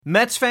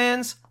Mets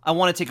fans, I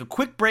want to take a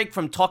quick break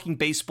from talking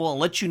baseball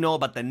and let you know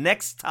about the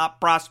next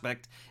top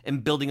prospect in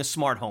building a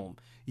smart home.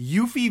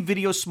 Eufy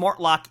Video Smart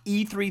Lock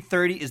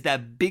E330 is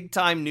that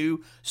big-time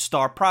new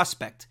star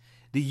prospect.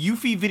 The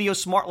Eufy Video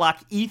Smart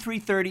Lock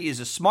E330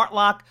 is a smart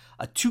lock,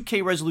 a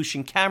 2K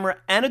resolution camera,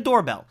 and a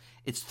doorbell.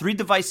 It's 3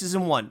 devices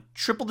in one,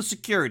 triple the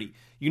security.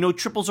 You know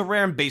triples are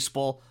rare in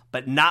baseball,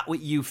 but not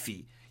with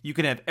Eufy. You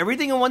can have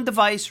everything in one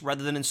device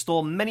rather than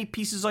install many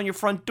pieces on your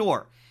front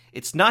door.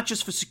 It's not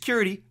just for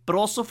security, but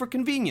also for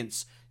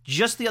convenience.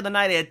 Just the other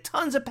night, I had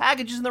tons of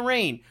packages in the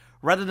rain.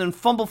 Rather than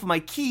fumble for my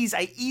keys,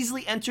 I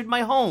easily entered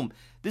my home.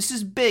 This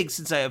is big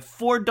since I have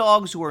 4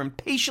 dogs who are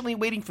impatiently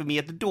waiting for me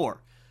at the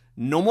door.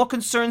 No more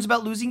concerns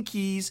about losing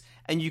keys,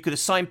 and you could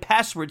assign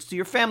passwords to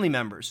your family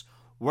members.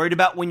 Worried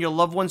about when your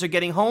loved ones are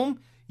getting home?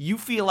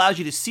 Eufy allows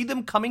you to see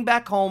them coming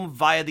back home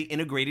via the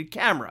integrated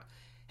camera.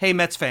 Hey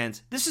Mets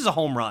fans, this is a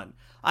home run.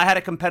 I had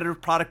a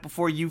competitive product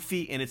before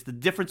Eufy, and it's the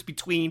difference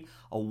between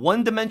a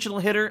one-dimensional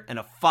hitter and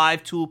a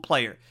 5-tool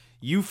player.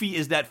 Eufy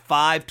is that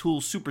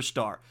 5-tool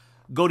superstar.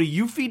 Go to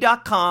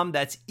eufy.com,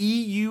 that's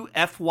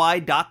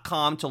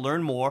EUFY.com to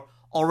learn more.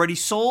 Already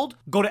sold?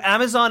 Go to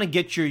Amazon and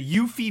get your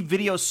Eufy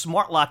Video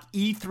Smart Lock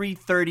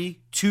E330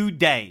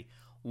 today.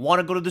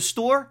 Want to go to the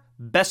store?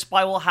 Best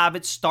Buy will have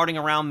it starting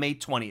around May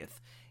 20th.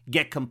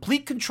 Get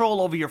complete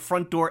control over your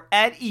front door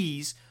at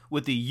ease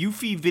with the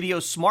Eufy Video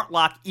Smart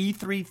Lock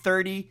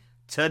E330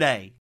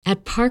 today.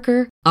 At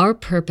Parker, our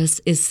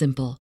purpose is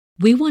simple.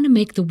 We want to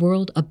make the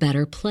world a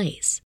better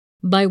place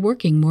by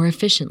working more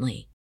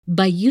efficiently,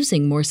 by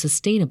using more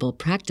sustainable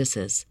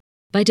practices,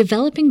 by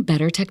developing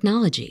better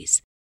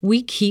technologies.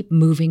 We keep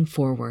moving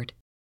forward.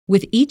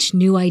 With each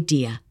new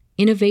idea,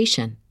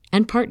 innovation,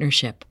 and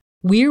partnership,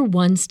 we're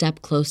one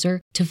step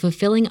closer to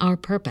fulfilling our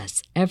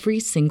purpose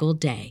every single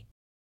day.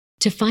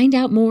 To find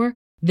out more,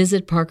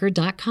 visit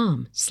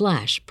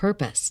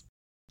parker.com/purpose.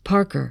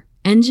 Parker,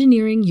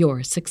 engineering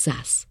your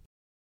success.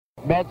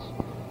 Mets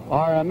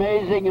are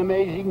amazing,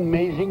 amazing,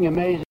 amazing,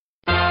 amazing.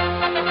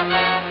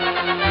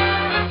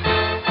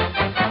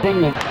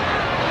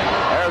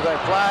 There's a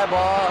fly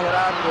ball hit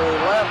out to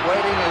left.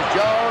 Waiting is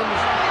Jones.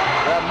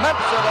 The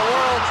Mets are the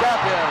world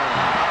champions.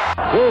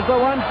 Here's the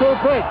 1-2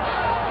 pitch.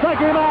 Strike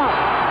him out.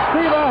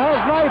 Seaver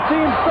has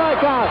 19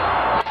 strikeouts.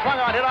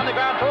 Swung on, hit on the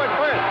ground towards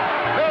first.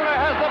 Milner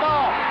has the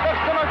ball.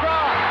 It's to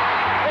McGraw.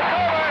 It's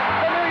over.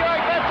 The New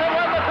York Mets have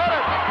won the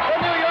pennant. The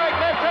New York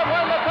Mets have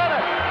won the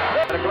pennant.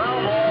 The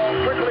ground ball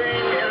quickly.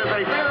 It is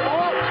a fair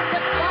ball.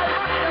 It's by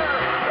Buckner.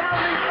 Down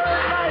the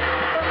third base.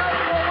 The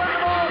Mets will win the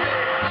ball.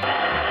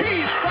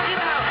 He struck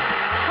him out.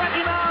 Struck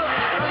him out.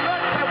 The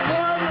Mets have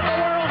won the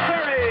World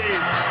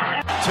Series.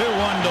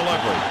 2-1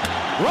 delivery.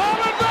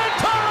 Robin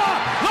Ventura.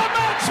 The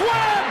Mets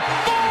win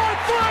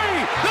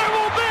 4-3. There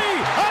will be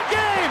a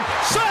game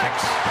 6.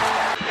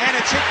 And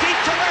it's hit deep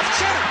to left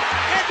center.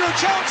 Andrew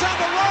Jones on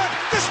the run.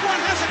 This one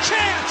has a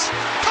chance.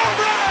 Home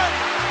run.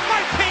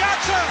 Mike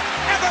Piazza.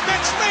 And the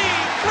Mets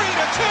lead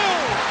 3-2.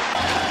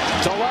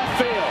 To left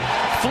field.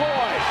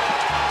 Floyd.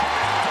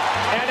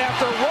 And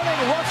after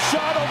running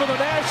roughshod over the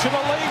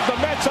National League, the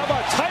Mets have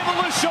a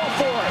title to show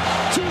for it.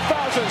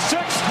 2006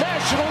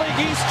 National League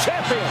East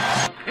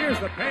champions. Here's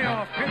the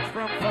payoff pitch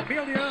from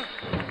Familia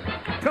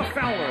to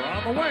Fowler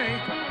on the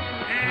way.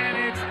 And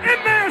it's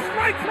in there.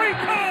 Strike 3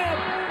 called.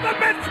 The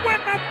Mets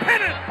win the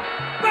pennant.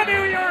 The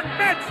New York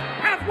Mets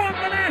have won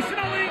the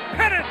National League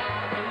pennant.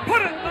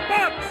 Put it in the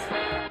books.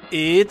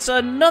 It's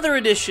another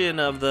edition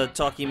of the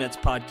Talking Mets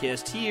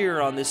podcast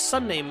here on this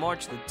Sunday,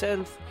 March the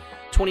 10th,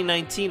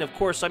 2019. Of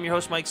course, I'm your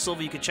host, Mike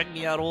Silva. You can check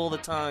me out all the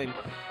time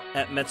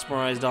at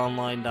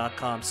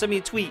MetsMemorizedOnline.com. Send me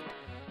a tweet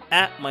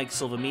at Mike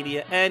Silva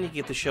Media, and you can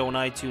get the show on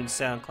iTunes,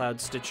 SoundCloud,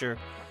 Stitcher,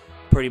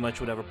 pretty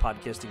much whatever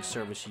podcasting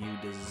service you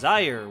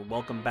desire.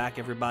 Welcome back,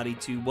 everybody,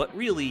 to what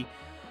really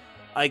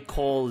I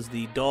call is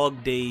the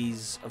dog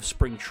days of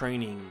spring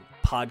training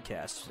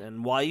podcast.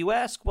 And why, you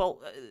ask?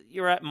 Well,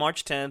 you're at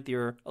March 10th.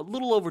 You're a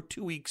little over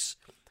 2 weeks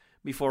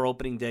before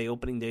opening day.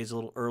 Opening day is a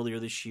little earlier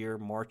this year,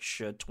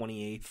 March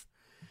 28th.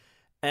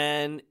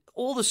 And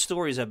all the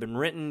stories have been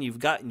written. You've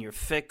gotten your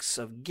fix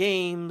of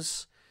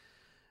games.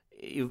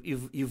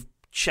 You've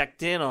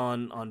checked in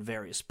on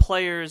various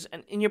players,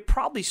 and you're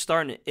probably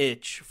starting to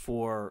itch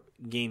for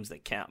games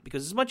that count.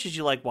 Because as much as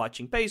you like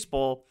watching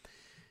baseball,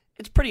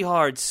 it's pretty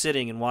hard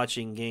sitting and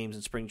watching games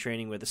in spring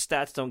training where the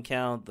stats don't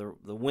count,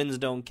 the wins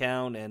don't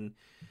count, and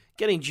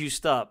getting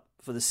juiced up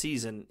for the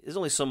season. There's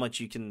only so much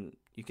you can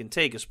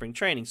take of spring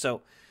training.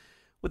 So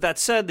with that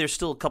said, there's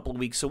still a couple of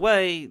weeks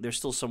away. There's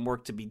still some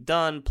work to be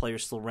done.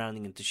 Players still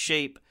rounding into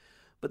shape.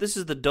 But this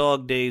is the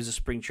dog days of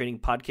spring training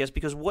podcast,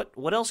 because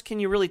what else can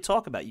you really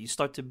talk about? You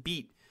start to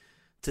beat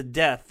to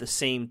death the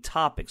same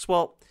topics.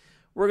 Well,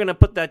 we're going to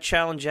put that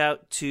challenge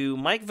out to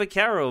Mike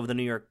Vaccaro of the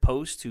New York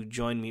Post, who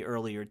joined me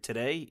earlier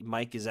today.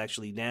 Mike is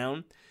actually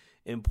down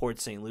in Port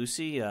St.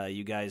 Lucie.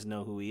 You guys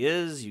know who he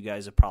is. You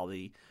guys have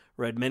probably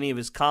read many of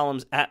his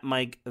columns at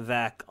Mike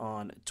Vac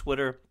on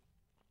Twitter.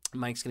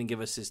 Mike's going to give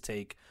us his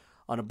take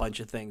on a bunch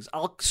of things.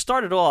 I'll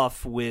start it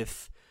off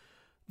with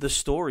the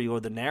story or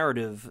the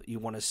narrative, you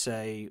want to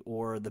say,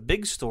 or the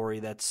big story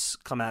that's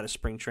come out of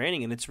spring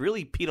training, and it's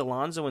really Pete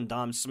Alonso and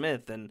Dom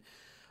Smith. And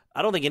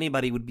I don't think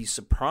anybody would be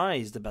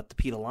surprised about the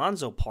Pete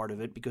Alonso part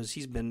of it, because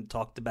he's been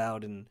talked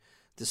about and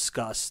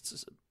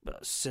discussed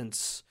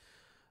since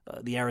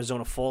the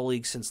Arizona Fall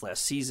League, since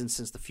last season,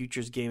 since the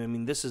Futures game. I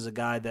mean, this is a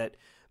guy that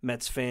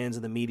Mets fans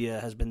and the media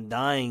has been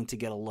dying to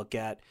get a look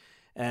at.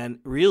 And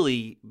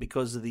really,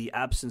 because of the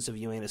absence of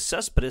Yoenis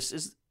Cespedes,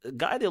 is a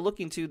guy they're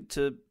looking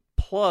to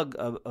plug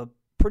a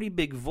pretty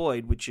big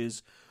void, which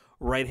is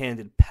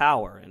right-handed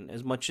power. And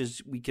as much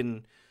as we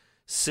can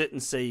sit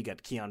and say you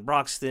got Keon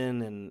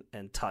Broxton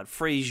and Todd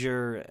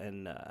Frazier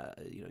and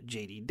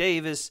J.D.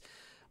 Davis,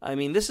 I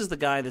mean, this is the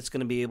guy that's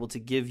going to be able to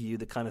give you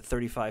the kind of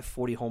 35,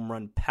 40 home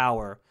run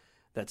power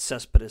that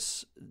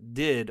Cespedes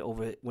did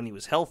when he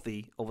was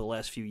healthy over the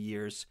last few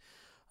years.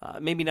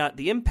 Maybe not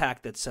the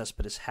impact that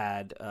Cespedes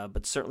had,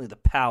 but certainly the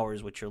power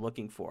is what you're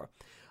looking for.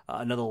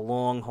 Another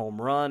long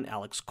home run.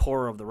 Alex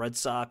Cora of the Red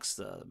Sox,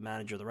 the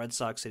manager of the Red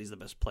Sox, said he's the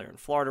best player in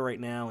Florida right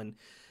now, and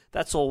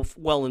that's all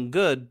well and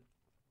good.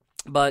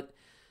 But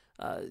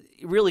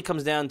it really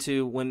comes down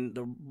to when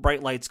the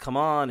bright lights come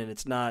on and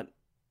it's not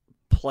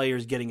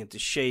players getting into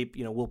shape,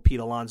 will Pete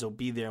Alonso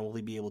be there and will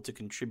he be able to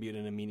contribute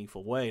in a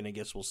meaningful way? And I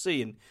guess we'll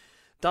see. And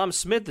Dom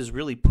Smith is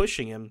really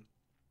pushing him.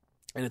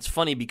 And it's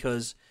funny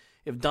because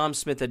if Dom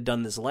Smith had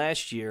done this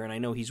last year, and I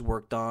know he's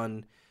worked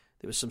on,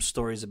 there was some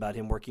stories about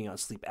him working on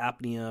sleep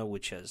apnea,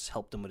 which has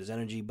helped him with his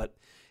energy. But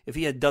if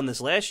he had done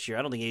this last year,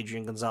 I don't think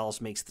Adrian Gonzalez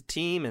makes the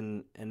team,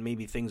 and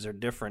maybe things are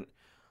different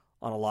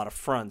on a lot of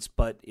fronts.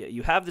 But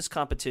you have this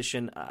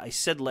competition. I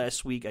said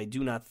last week I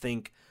do not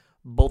think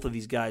both of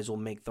these guys will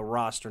make the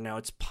roster. Now,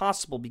 it's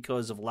possible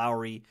because of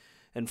Lowry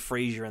and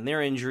Frazier and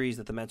their injuries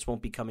that the Mets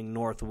won't be coming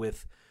north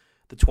with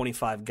the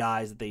 25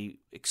 guys that they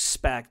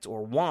expect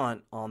or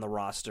want on the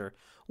roster.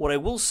 What I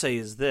will say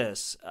is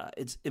this.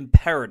 It's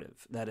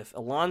imperative that if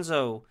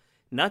Alonso,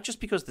 not just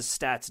because the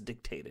stats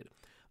dictate it,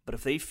 but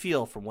if they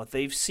feel from what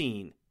they've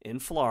seen in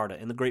Florida,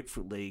 in the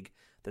Grapefruit League,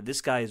 that this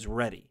guy is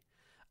ready,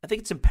 I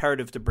think it's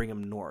imperative to bring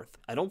him north.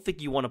 I don't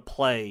think you want to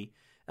play,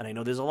 and I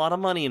know there's a lot of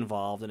money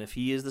involved, and if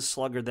he is the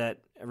slugger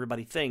that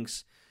everybody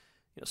thinks,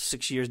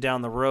 6 years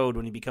down the road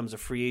when he becomes a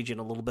free agent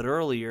a little bit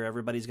earlier,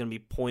 everybody's going to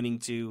be pointing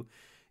to,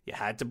 you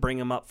had to bring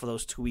him up for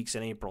those 2 weeks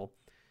in April.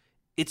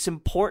 It's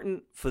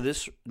important for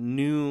this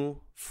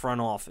new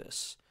front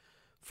office,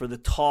 for the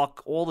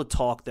talk, all the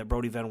talk that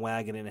Brodie Van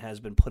Wagenen has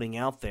been putting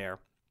out there,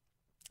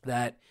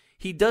 that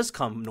he does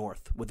come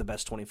north with the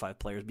best 25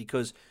 players,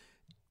 because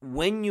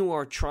when you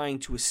are trying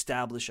to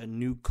establish a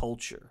new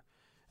culture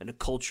and a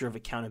culture of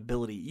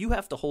accountability, you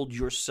have to hold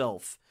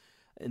yourself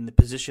in the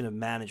position of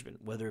management,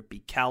 whether it be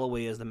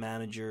Callaway as the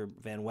manager,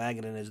 Van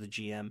Wagenen as the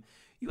GM.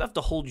 You have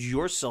to hold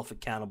yourself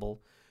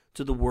accountable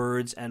to the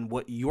words and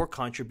what your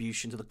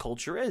contribution to the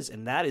culture is,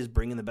 and that is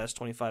bringing the best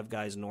 25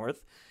 guys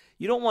north.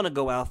 You don't want to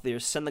go out there,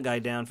 send the guy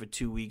down for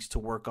 2 weeks to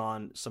work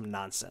on some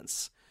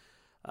nonsense.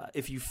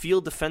 If you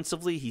feel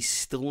defensively he's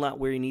still not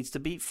where he needs to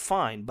be,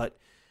 fine, but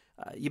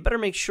you better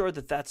make sure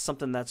that that's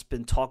something that's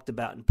been talked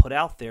about and put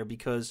out there,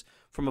 because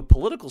from a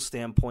political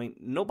standpoint,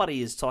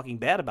 nobody is talking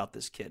bad about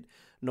this kid.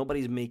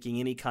 Nobody's making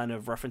any kind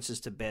of references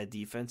to bad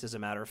defense. As a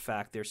matter of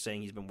fact, they're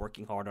saying he's been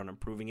working hard on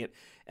improving it.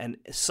 And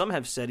some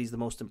have said he's the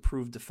most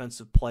improved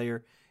defensive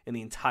player in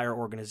the entire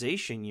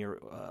organization year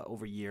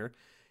over year.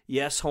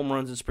 Yes, home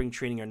runs in spring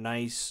training are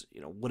nice.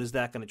 What is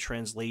that going to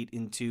translate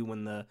into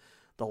when the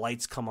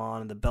lights come on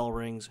and the bell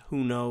rings?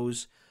 Who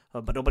knows?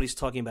 But nobody's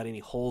talking about any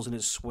holes in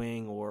his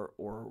swing or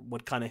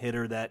what kind of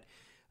hitter that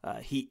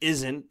he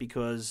isn't,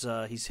 because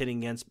he's hitting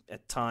against,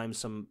 at times,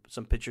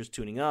 some pitchers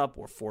tuning up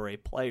or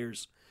 4A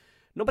players.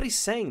 Nobody's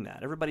saying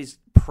that. Everybody's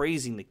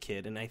praising the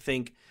kid, and I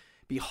think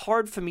it'd be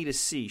hard for me to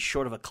see,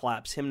 short of a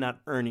collapse, him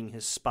not earning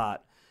his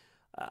spot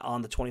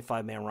on the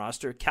 25-man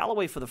roster.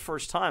 Callaway, for the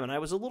first time, and I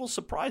was a little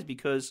surprised,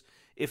 because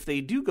if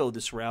they do go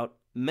this route,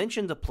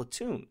 mentioned a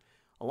platoon.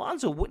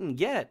 Alonso wouldn't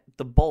get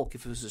the bulk,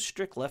 if it was a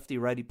strict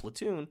lefty-righty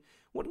platoon,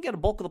 wouldn't get a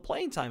bulk of the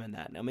playing time in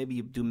that. Now, maybe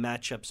you do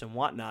matchups and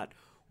whatnot,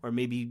 or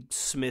maybe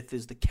Smith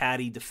is the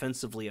caddy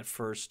defensively at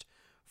first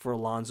for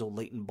Alonso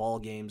late in ball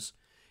games.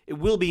 It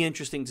will be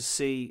interesting to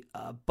see,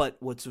 but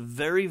what's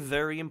very,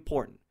 very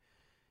important,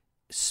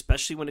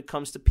 especially when it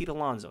comes to Pete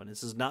Alonso, and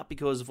this is not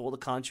because of all the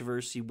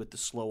controversy with the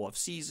slow off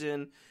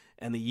season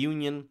and the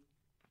union,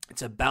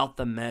 it's about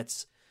the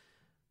Mets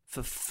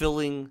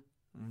fulfilling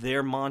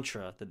their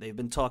mantra that they've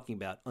been talking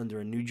about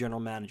under a new general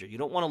manager. You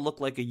don't want to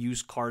look like a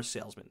used car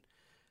salesman.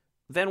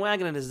 Van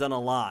Wagenen has done a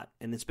lot,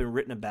 and it's been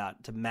written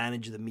about, to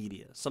manage the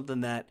media,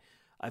 something that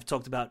I've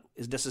talked about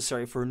is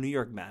necessary for a New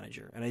York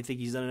manager, and I think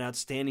he's done an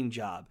outstanding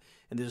job,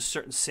 and there's a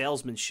certain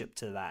salesmanship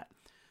to that.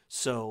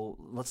 So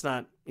let's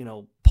not,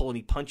 pull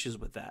any punches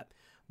with that,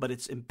 but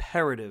it's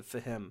imperative for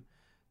him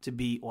to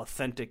be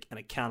authentic and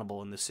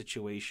accountable in this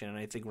situation, and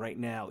I think right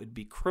now it'd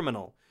be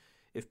criminal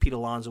if Pete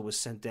Alonso was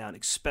sent down,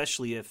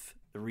 especially if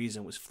the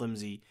reason was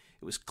flimsy.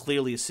 It was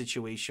clearly a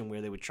situation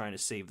where they were trying to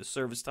save the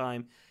service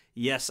time.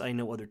 Yes, I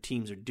know other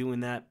teams are doing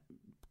that.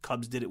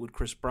 Cubs did it with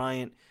Chris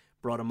Bryant.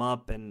 brought him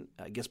up, and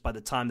I guess by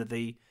the time that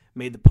they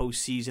made the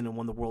postseason and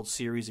won the World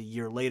Series a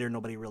year later,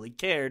 nobody really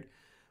cared.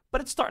 But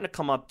it's starting to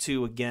come up,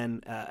 too,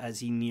 again, as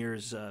he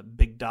nears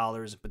big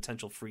dollars and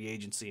potential free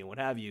agency and what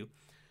have you.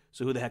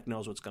 So who the heck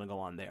knows what's going to go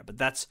on there. But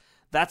that's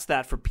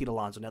that for Pete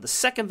Alonso. Now, the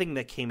second thing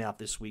that came out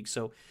this week,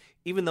 so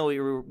even though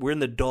we're in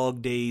the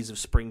dog days of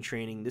spring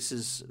training, this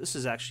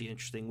is actually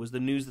interesting, was the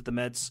news that the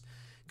Mets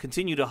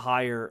continue to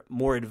hire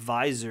more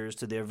advisors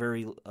to their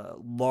very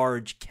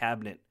large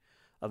cabinet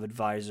of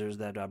advisors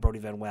that Brodie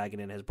Van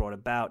Wagenen has brought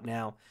about.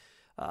 Now,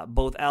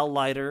 both Al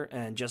Leiter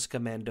and Jessica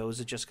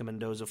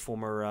Mendoza,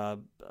 former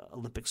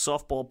Olympic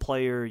softball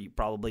player. You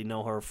probably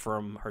know her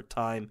from her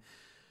time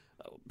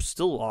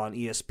still on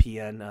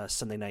ESPN,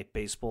 Sunday Night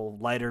Baseball.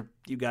 Leiter,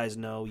 you guys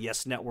know,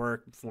 Yes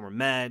Network, former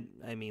Met.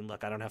 I mean,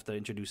 look, I don't have to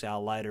introduce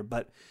Al Leiter,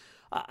 but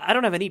I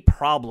don't have any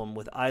problem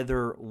with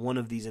either one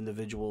of these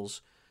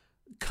individuals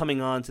coming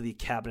on to the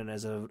cabinet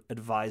as an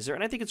advisor.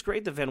 And I think it's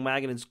great that Van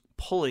Wagenen's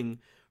pulling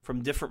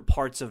from different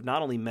parts of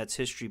not only Mets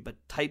history, but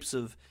types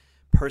of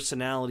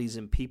personalities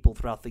and people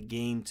throughout the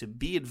game to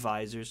be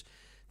advisors,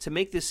 to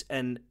make this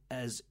an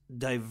as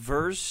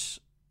diverse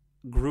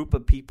group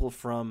of people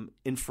from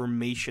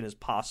information as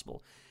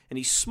possible. And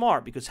he's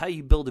smart, because how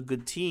you build a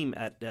good team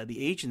at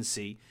the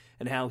agency,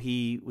 and how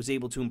he was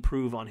able to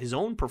improve on his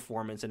own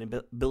performance and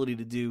ability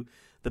to do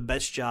the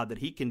best job that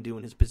he can do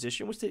in his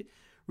position, was to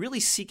really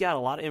seek out a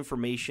lot of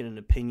information and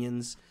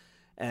opinions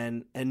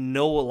and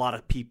know a lot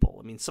of people.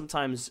 I mean,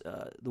 sometimes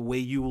the way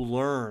you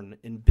learn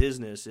in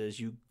business is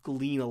you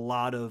glean a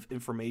lot of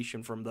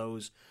information from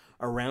those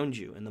around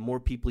you. And the more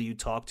people you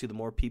talk to, the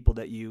more people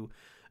that you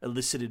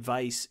elicit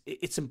advice,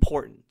 it's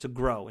important to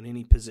grow in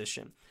any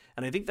position.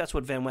 And I think that's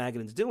what Van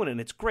Wagenen's doing,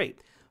 and it's great.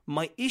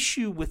 My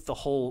issue with the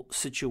whole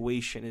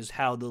situation is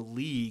how the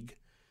league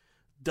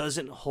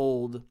doesn't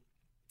hold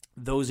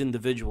those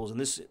individuals, and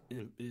this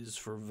is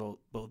for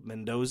both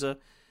Mendoza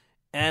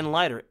and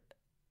Leiter,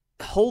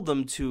 hold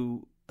them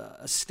to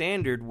a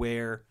standard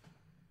where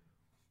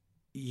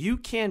you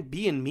can't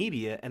be in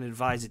media and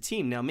advise a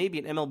team. Now, maybe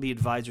an MLB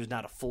advisor is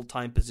not a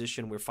full-time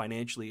position where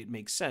financially it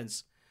makes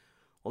sense.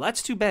 Well,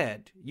 that's too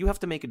bad. You have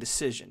to make a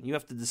decision. You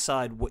have to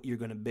decide what you're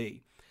going to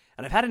be.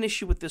 And I've had an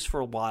issue with this for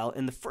a while,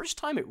 and the first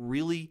time it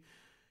really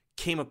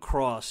came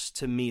across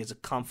to me as a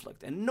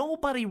conflict, and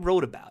nobody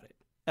wrote about it,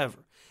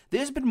 ever.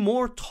 There's been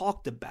more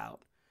talked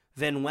about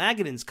Van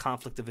Wagenen's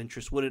conflict of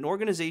interest with an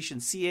organization,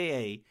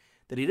 CAA,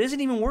 that he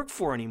doesn't even work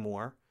for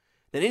anymore,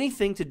 than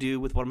anything to do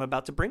with what I'm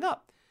about to bring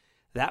up.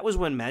 That was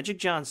when Magic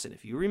Johnson,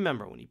 if you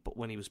remember,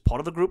 when he was part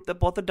of the group that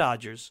bought the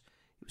Dodgers,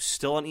 he was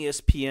still on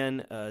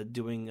ESPN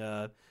doing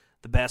the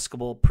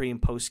basketball pre-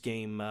 and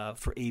post-game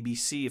for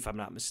ABC, if I'm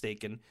not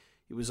mistaken.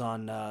 He was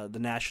on the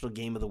National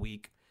Game of the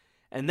Week.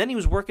 And then he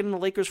was working in the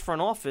Lakers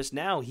front office.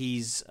 Now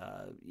he's,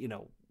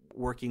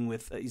 working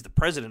with, he's the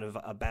president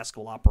of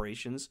basketball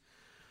operations.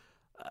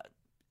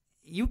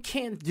 You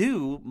can't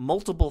do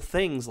multiple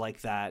things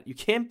like that. You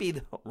can't be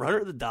the runner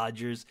of the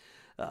Dodgers,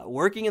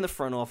 working in the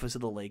front office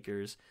of the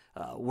Lakers,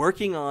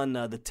 working on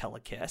the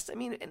telecast. I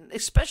mean, and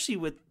especially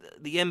with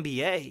the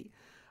NBA,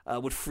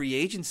 with free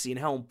agency and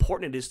how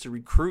important it is to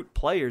recruit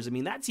players. I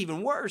mean, that's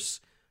even worse.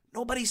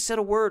 Nobody said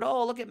a word.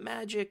 Oh, look at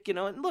Magic,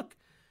 and look,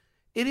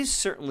 it is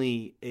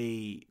certainly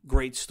a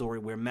great story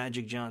where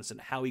Magic Johnson,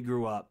 how he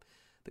grew up,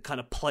 the kind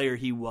of player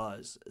he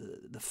was,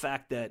 the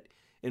fact that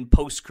in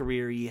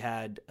post-career he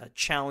had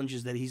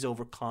challenges that he's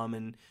overcome,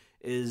 and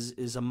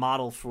is a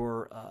model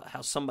for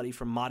how somebody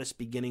from modest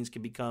beginnings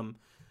can become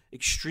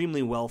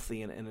extremely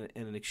wealthy and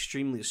an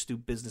extremely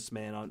astute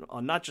businessman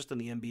on not just in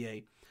the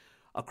NBA,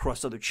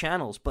 across other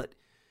channels. But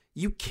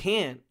you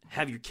can't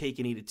have your cake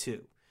and eat it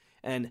too.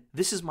 And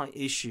this is my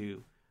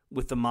issue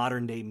with the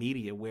modern day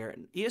media, where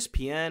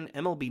ESPN,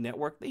 MLB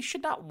Network, they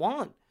should not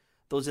want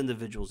those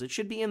individuals. It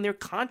should be in their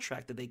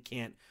contract that they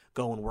can't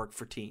go and work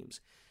for teams.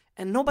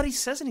 And nobody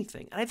says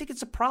anything. And I think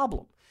it's a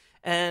problem.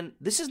 And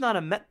this is not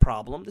a Met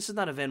problem. This is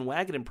not a Van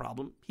Wagenen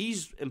problem.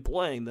 He's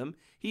employing them.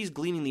 He's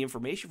gleaning the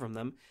information from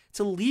them. It's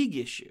a league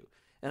issue.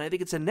 And I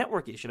think it's a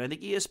network issue. And I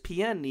think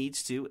ESPN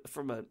needs to,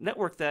 from a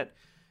network that,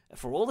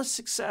 for all its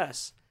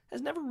success,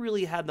 has never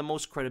really had the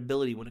most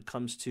credibility when it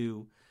comes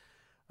to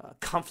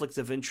conflicts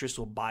of interest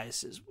or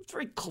biases. It's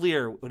very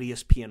clear what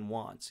ESPN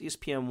wants.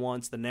 ESPN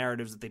wants the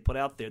narratives that they put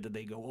out there, that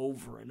they go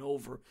over and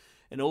over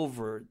and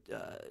over,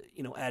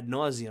 ad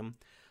nauseum,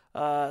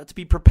 to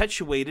be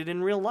perpetuated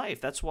in real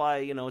life. That's why,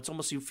 it's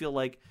almost, you feel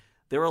like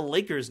they're a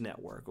Lakers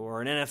network or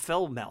an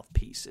NFL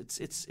mouthpiece.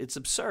 It's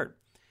absurd.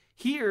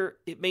 Here,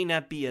 it may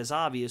not be as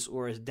obvious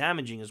or as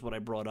damaging as what I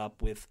brought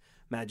up with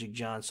Magic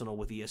Johnson or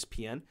with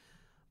ESPN,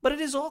 but it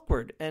is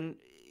awkward. And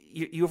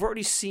you've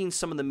already seen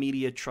some of the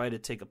media try to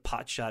take a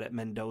pot shot at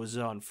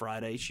Mendoza on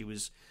Friday. She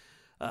was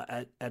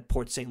at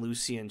Port St.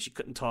 Lucie, and she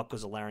couldn't talk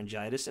because of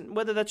laryngitis. And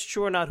whether that's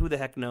true or not, who the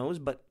heck knows?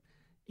 But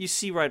you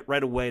see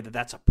right away that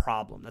that's a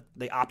problem, that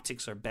the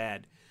optics are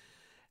bad.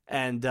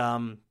 And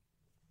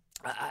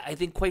I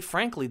think, quite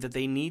frankly, that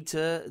they need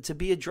to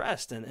be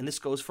addressed. And this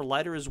goes for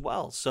Leiter as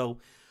well. So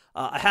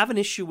I have an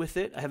issue with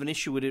it. I have an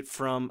issue with it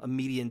from a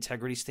media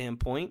integrity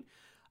standpoint.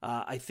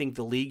 I think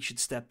the league should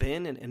step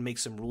in and make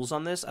some rules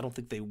on this. I don't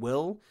think they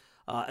will.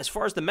 As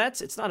far as the Mets,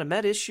 it's not a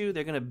Met issue.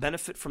 They're going to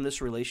benefit from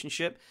this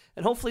relationship,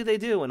 and hopefully they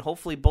do. And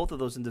hopefully both of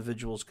those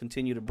individuals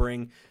continue to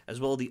bring, as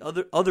well as the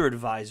other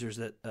advisors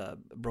that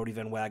Brodie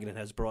Van Wagenen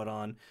has brought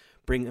on,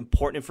 bring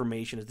important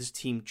information as this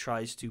team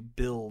tries to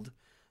build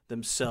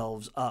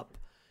themselves up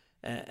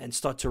and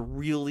start to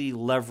really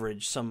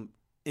leverage some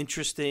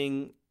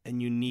interesting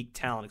and unique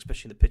talent,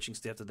 especially in the pitching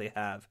staff that they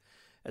have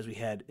as we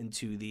head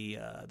into the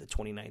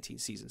 2019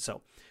 season.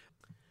 So,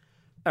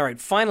 all right,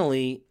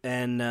 finally,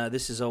 and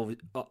this is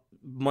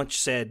much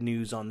sad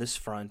news on this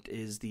front,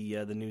 is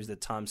the news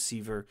that Tom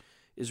Seaver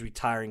is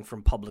retiring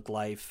from public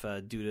life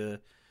due to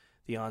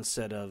the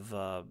onset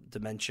of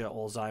dementia,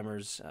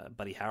 Alzheimer's.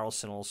 Buddy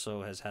Harrelson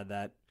also has had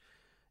that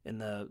in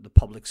the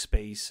public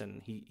space,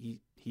 and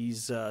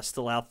he's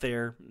still out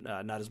there,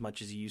 not as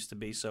much as he used to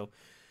be. So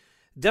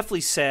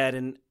definitely sad,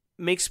 and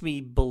makes me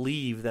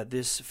believe that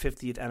this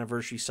 50th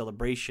anniversary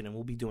celebration, and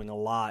we'll be doing a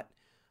lot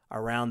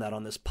around that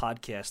on this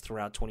podcast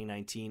throughout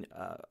 2019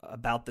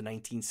 about the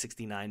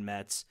 1969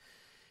 Mets,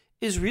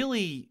 is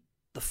really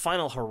the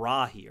final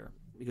hurrah here,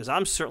 because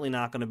I'm certainly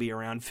not going to be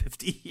around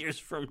 50 years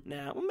from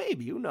now. Well,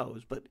 maybe, who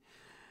knows, but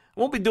I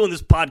won't be doing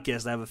this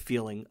podcast, I have a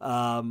feeling.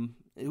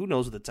 Who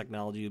knows what the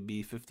technology would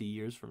be 50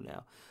 years from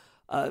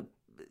now.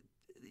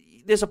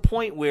 There's a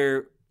point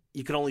where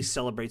you can only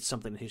celebrate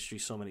something in history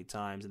so many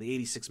times, and the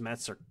 86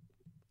 Mets are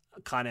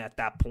kind of at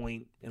that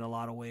point in a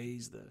lot of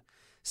ways. The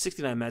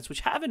 69 Mets, which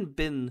haven't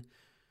been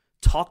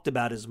talked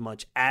about as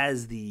much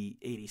as the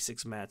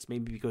 86 Mets,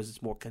 maybe because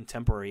it's more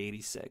contemporary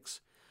 86.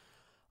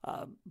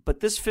 But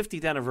this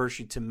 50th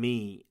anniversary to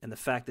me, and the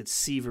fact that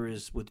Seaver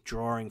is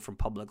withdrawing from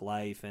public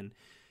life, and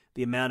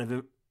the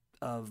amount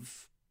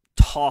of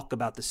talk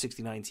about the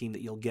 69 team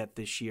that you'll get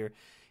this year,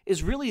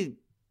 is really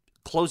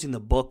closing the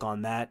book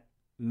on that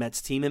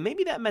Mets team, and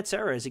maybe that Mets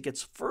era as it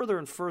gets further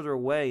and further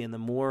away, and the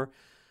more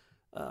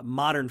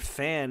modern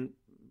fan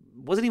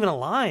wasn't even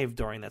alive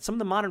during that. Some of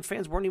the modern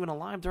fans weren't even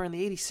alive during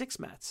the 86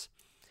 Mets.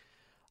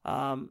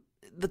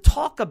 The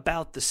talk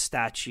about the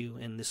statue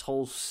and this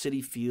whole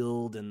Citi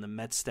Field and the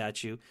Mets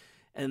statue,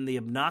 and the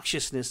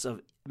obnoxiousness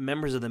of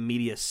members of the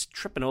media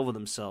tripping over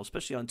themselves,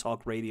 especially on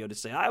talk radio, to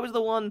say, I was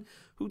the one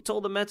who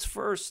told the Mets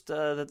first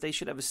that they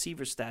should have a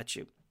Seaver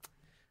statue.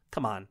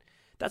 Come on.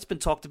 That's been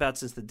talked about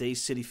since the day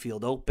Citi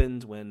Field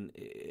opened, when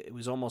it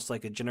was almost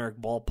like a generic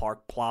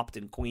ballpark plopped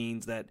in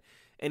Queens that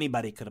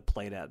anybody could have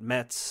played at.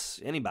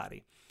 Mets,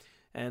 anybody.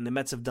 And the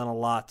Mets have done a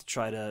lot to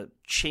try to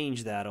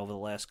change that over the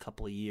last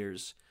couple of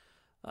years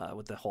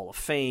with the Hall of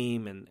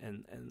Fame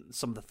and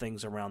some of the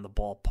things around the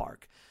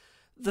ballpark.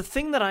 The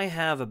thing that I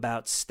have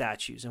about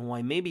statues, and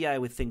why maybe I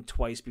would think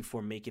twice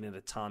before making it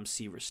a Tom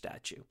Seaver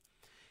statue,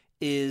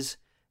 is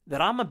that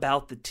I'm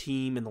about the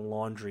team and the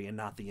laundry and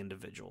not the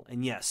individual.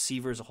 And yes,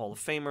 Seaver is a Hall of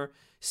Famer.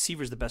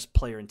 Seaver's the best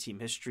player in team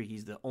history.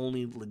 He's the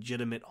only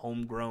legitimate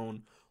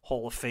homegrown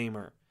Hall of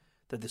Famer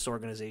that this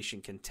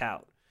organization can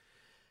tout.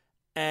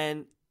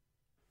 And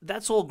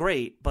that's all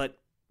great, but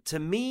to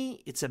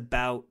me, it's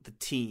about the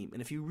team.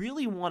 And if you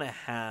really want to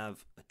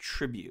have a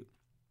tribute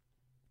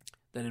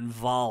that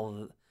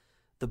involves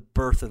the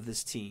birth of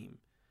this team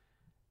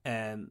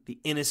and the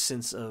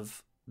innocence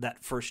of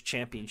that first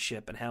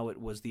championship and how it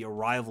was the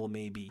arrival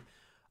maybe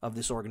of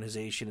this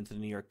organization into the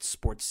New York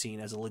sports scene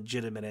as a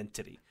legitimate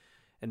entity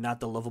and not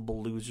the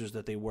lovable losers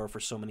that they were for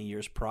so many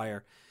years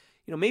prior.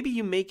 You know, maybe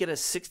you make it a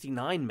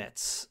 69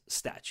 Mets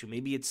statue.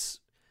 Maybe it's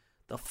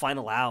the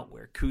final out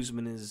where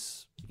Koosman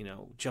is,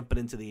 jumping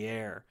into the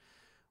air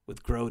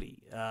with Grote.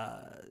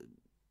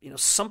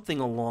 Something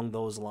along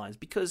those lines.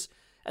 Because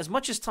as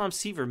much as Tom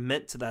Seaver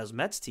meant to those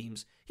Mets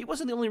teams, he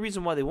wasn't the only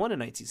reason why they won in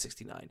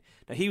 1969.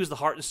 Now, he was the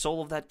heart and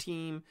soul of that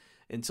team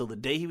until the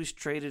day he was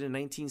traded in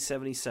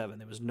 1977.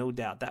 There was no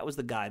doubt. That was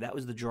the guy. That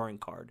was the drawing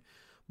card.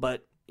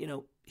 But,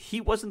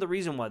 he wasn't the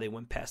reason why they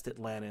went past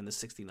Atlanta in the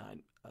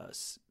 69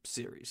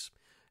 series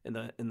in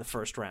the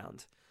first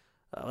round.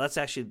 That's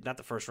actually not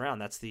the first round.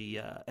 That's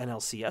the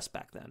NLCS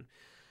back then.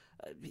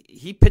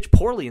 He pitched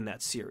poorly in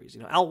that series.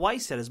 Al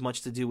Weiss had as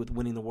much to do with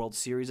winning the World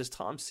Series as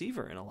Tom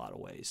Seaver in a lot of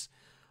ways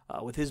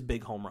with his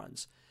big home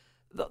runs.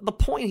 The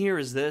point here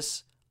is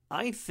this.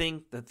 I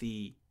think that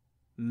the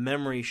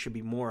memory should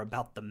be more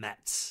about the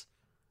Mets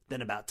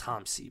than about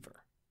Tom Seaver.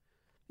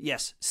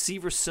 Yes,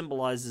 Seaver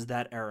symbolizes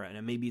that era,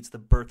 and maybe it's the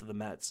birth of the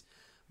Mets.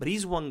 But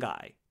he's one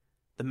guy.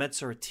 The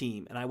Mets are a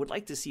team, and I would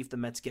like to see if the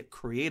Mets get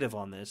creative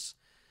on this,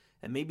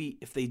 and maybe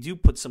if they do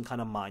put some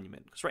kind of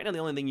monument. Because right now the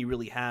only thing you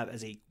really have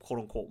as a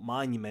quote-unquote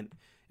monument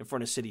in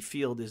front of Citi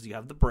Field is you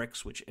have the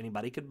bricks, which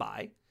anybody could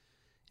buy,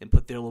 and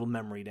put their little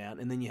memory down,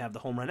 and then you have the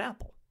home run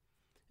apple.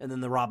 And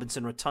then the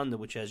Robinson Rotunda,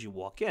 which as you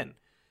walk in,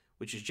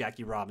 which is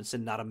Jackie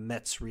Robinson, not a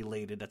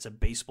Mets-related, that's a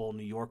baseball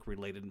New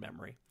York-related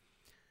memory.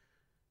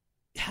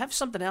 Have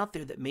something out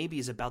there that maybe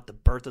is about the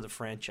birth of the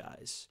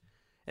franchise,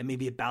 and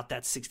maybe about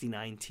that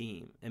 69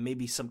 team, and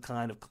maybe some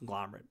kind of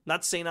conglomerate.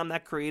 Not saying I'm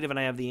that creative and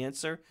I have the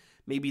answer.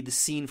 Maybe the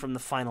scene from the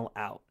final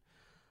out.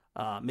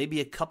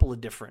 Maybe a couple of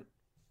different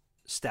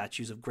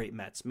statues of great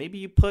Mets. Maybe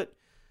you put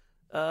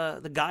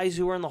the guys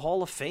who are in the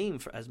Hall of Fame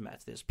as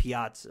Mets. There's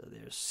Piazza,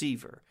 there's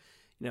Seaver.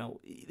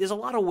 There's a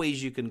lot of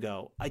ways you can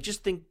go. I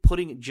just think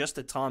putting just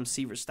a Tom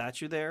Seaver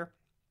statue there,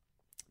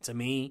 to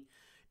me,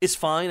 is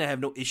fine. I have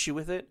no issue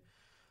with it.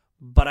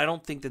 But I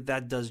don't think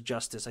that does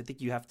justice. I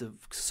think you have to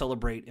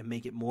celebrate and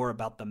make it more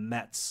about the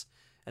Mets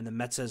and the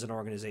Mets as an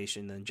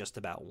organization than just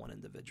about one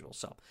individual.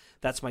 So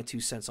that's my 2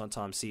 cents on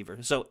Tom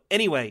Seaver. So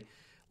anyway,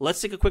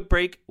 let's take a quick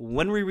break.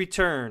 When we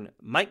return,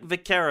 Mike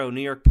Vaccaro, New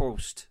York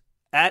Post,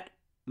 at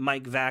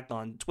Mike Vac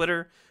on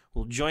Twitter,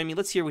 will join me.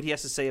 Let's hear what he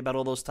has to say about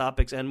all those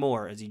topics and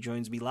more as he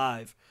joins me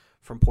live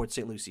from Port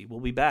St. Lucie.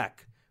 We'll be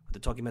back with the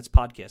Talking Mets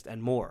podcast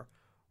and more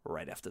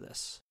right after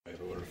this. What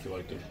did it feel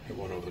like to hit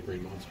one over the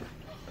Green Monster?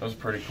 That was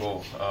pretty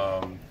cool.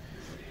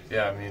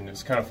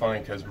 It's kind of funny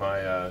because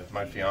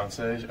my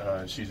fiance,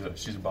 she's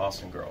a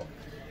Boston girl,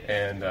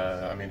 and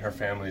her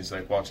family's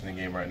like watching the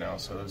game right now,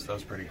 so that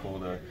was pretty cool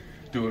to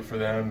do it for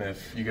them.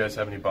 If you guys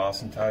have any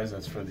Boston ties,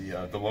 that's for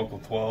the local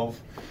 12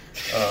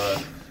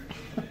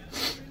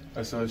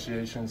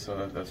 association,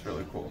 so that's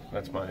really cool.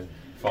 That's my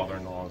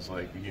father-in-law's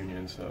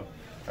union, so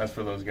that's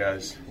for those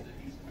guys.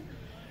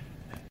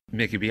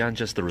 Mickey, beyond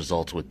just the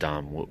results with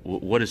Dom,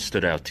 what has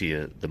stood out to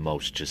you the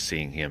most just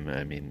seeing him?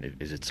 I mean,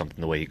 is it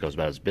something the way he goes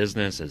about his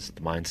business? Is it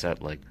the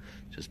mindset,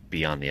 just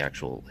beyond the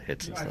actual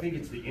hits and stuff? I think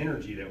it's the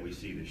energy that we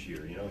see this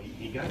year.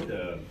 He got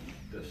the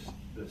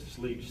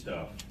sleep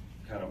stuff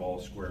kind of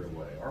all squared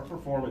away. Our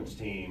performance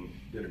team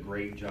did a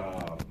great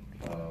job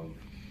of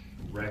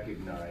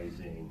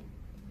recognizing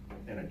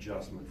an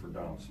adjustment for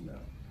Dom Smith.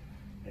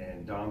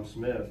 And Dom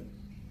Smith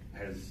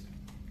has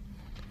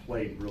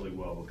played really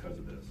well because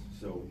of this.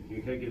 So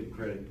you can give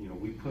credit.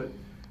 We put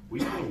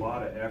a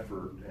lot of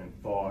effort and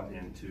thought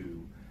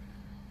into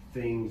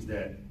things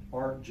that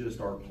aren't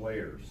just our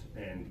players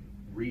and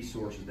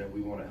resources that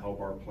we want to help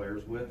our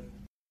players with.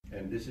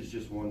 And this is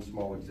just one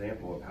small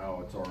example of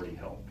how it's already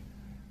helped.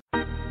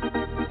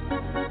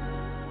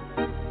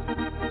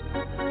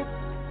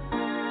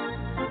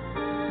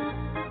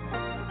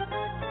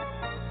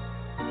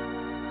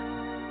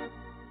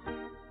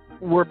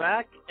 We're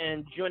back,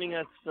 and joining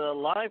us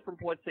live from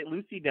Port St.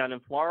 Lucie down in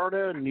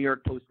Florida, New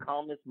York Post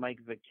columnist Mike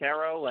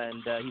Vaccaro,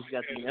 and he's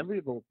got the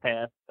enviable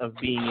task of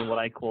being in what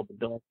I call the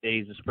dark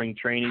days of spring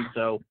training.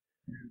 So,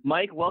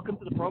 Mike, welcome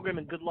to the program,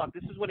 and good luck.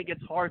 This is when it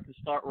gets hard to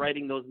start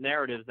writing those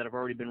narratives that have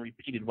already been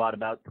repeated,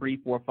 about 3,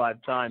 4,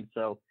 5 times.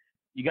 So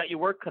you got your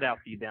work cut out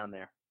for you down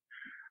there.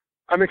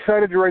 I'm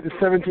excited to write the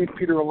 17th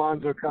Peter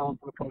Alonso column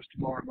for the Post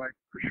tomorrow, Mike,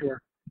 for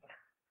sure.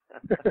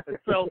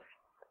 So,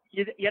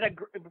 you had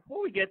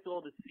before we get to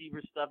all the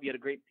Seaver stuff, you had a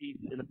great piece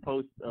in the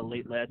Post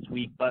late last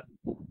week. But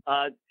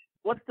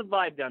what's the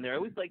vibe down there? I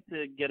always like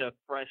to get a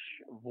fresh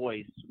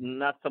voice,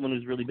 not someone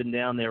who's really been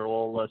down there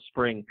all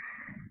spring.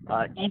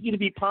 Easy to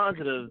be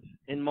positive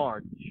in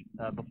March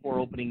before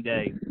opening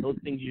day. Those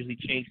things usually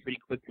change pretty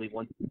quickly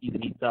once the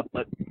season heats up.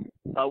 But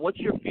what's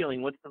your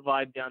feeling? What's the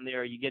vibe down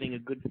there? Are you getting a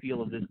good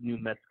feel of this new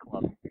Mets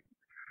club?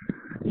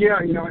 Yeah,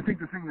 I think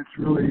the thing that's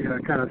really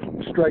kind of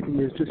striking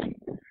is just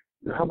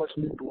how much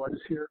new blood is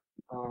here,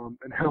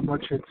 and how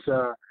much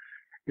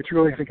it's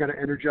really, I think, kind of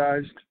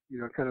energized,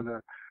 kind of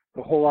the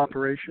whole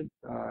operation.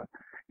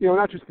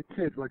 Not just the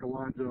kids like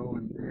Alonso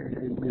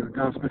and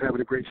Dom Smith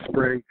having a great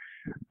spring,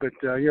 but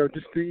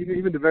just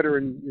even the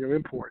veteran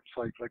imports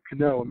like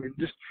Cano. I mean,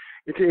 just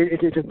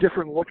it's a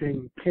different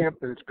looking camp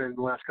than it's been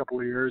the last couple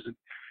of years,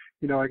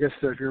 and I guess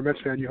if you're a Mets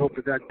fan, you hope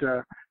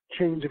that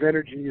change of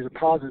energy is a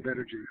positive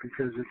energy,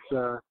 because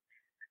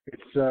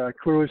it's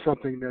clearly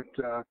something that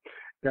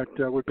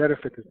would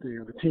benefit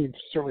the team,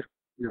 certainly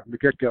from the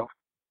get-go.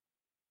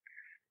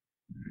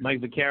 Mike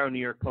Vaccaro, New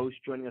York Post,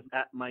 joining us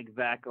at Mike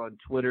Vac on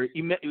Twitter.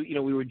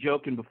 We were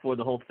joking before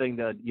the whole thing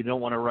that you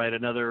don't want to write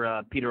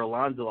another Peter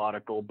Alonso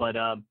article, but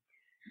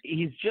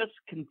he's just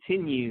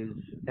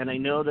continues, and I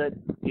know that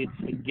it's,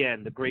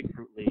 again, the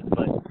Grapefruit League,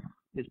 but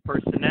his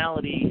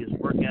personality, his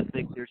work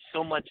ethic, there's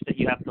so much that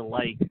you have to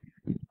like.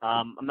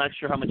 I'm not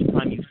sure how much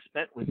time you've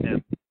spent with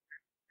him,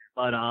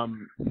 but,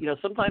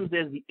 sometimes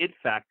there's the it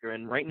factor,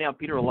 and right now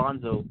Peter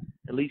Alonso,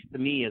 at least to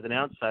me as an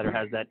outsider,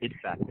 has that it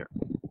factor.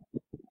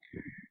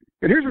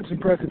 And here's what's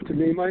impressive to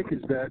me, Mike,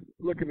 is that,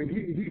 look, I mean,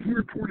 he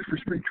reported for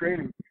spring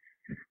training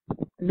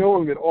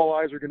knowing that all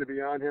eyes are going to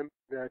be on him,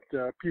 that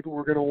people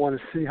were going to want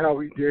to see how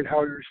he did,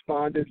 how he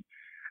responded.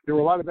 There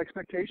were a lot of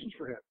expectations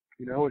for him,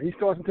 and he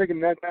still hasn't taken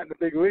that in the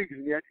big leagues,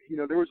 and yet,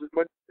 there was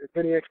as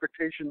many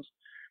expectations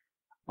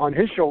on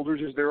his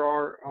shoulders as there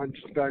are on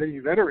just about any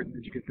veteran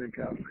that you can think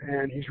of.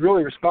 And he's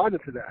really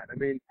responded to that. I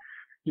mean,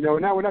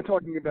 now we're not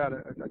talking about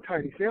a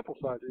tiny sample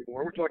size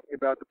anymore. We're talking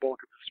about the bulk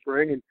of the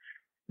spring. And,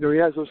 he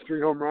has those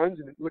 3 home runs,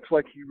 and it looks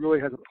like he really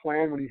has a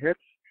plan when he hits.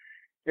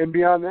 And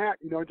beyond that,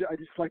 I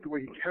just like the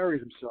way he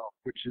carries himself,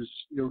 which is,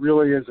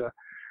 really as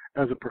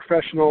a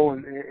professional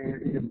and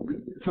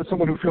so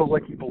someone who feels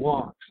like he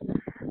belongs.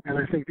 And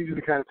I think these are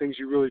the kind of things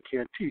you really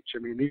can't teach. I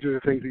mean, these are the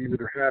things that you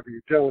either have or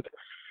you don't.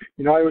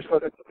 I always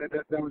thought that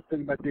was the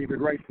thing about David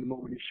Rice the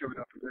moment he showed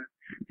up, that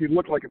he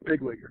looked like a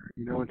big leaguer,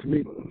 and to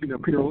me,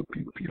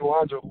 Peter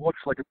Alonso looks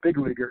like a big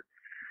leaguer.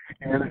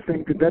 And I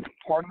think that that's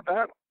part of the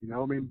battle.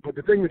 I mean, but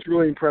the thing that's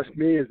really impressed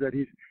me is that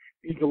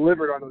he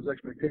delivered on those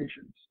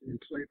expectations. He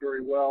played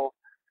very well,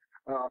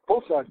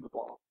 both sides of the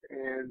ball,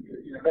 and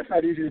that's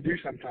not easy to do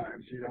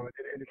sometimes.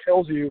 And it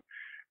tells you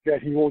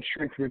that he won't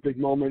shrink from a big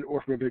moment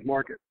or from a big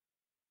market.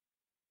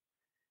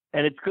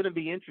 And it's going to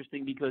be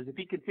interesting because if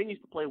he continues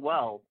to play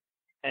well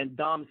and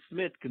Dom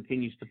Smith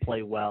continues to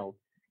play well,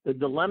 the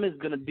dilemma is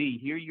going to be,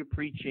 here you're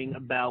preaching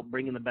about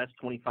bringing the best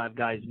 25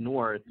 guys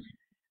north,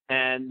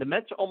 and the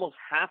Mets almost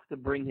have to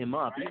bring him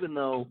up, even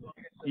though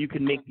you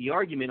can make the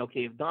argument,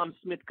 okay, if Dom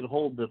Smith could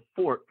hold the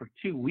fort for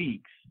 2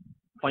 weeks,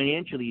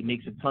 financially it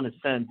makes a ton of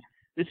sense.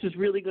 This is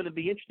really going to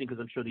be interesting because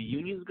I'm sure the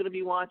union's going to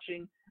be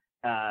watching.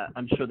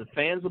 I'm sure the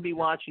fans will be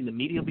watching, the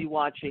media will be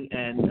watching,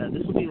 and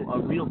this will be a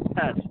real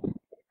test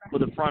for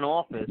the front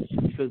office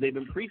because they've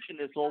been preaching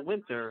this all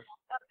winter.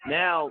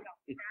 Now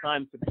it's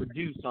time to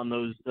produce on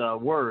those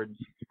words.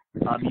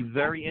 Be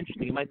very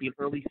interesting. It might be an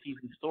early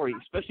season story,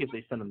 especially if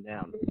they send them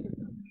down.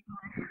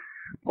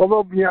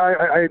 Although, yeah,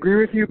 I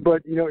agree with you,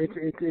 but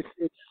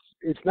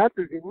it's not.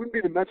 It wouldn't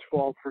be the Mets'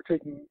 fault for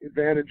taking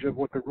advantage of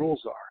what the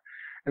rules are.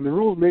 And the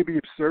rules may be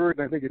absurd,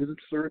 and I think it is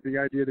absurd, the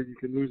idea that you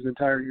can lose an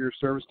entire year of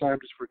service time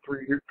just for 3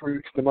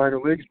 weeks in the minor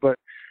leagues. But,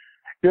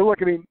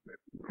 look, I mean,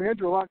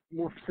 fans are a lot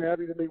more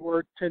savvy than they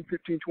were 10,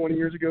 15, 20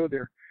 years ago.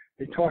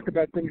 They talk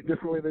about things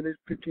differently than they did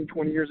 15,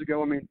 20 years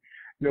ago. I mean,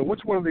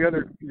 what's one of the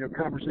other,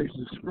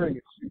 conversations of spring?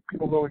 It's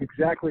people knowing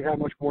exactly how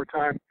much more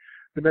time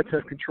the Mets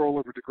have control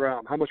over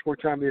DeGrom, how much more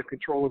time they have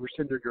control over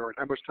Syndergaard,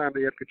 how much time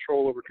they have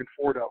control over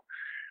Conforto.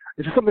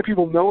 It's just something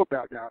people know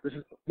about now. This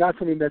is not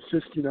something that's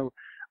just,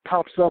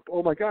 pops up,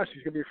 oh my gosh,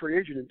 he's going to be a free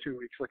agent in 2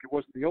 weeks like it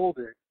was in the old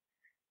days.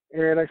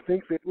 And I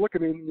think that, look, I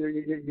mean,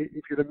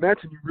 if you're the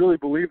Mets and you really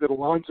believe that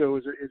Alonso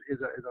is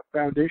a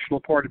foundational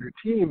part of your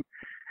team,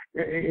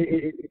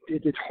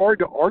 it's hard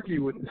to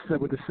argue with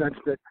the sense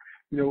that,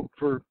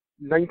 for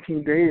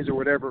 19 days or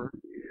whatever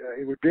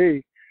it would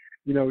be,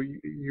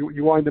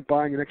 you wind up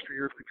buying an extra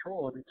year of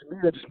control. I mean, to me,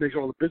 that just makes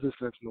all the business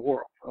sense in the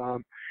world.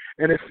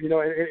 And if,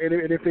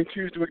 and if they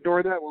choose to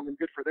ignore that, well, then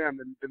good for them.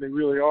 Then they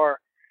really are,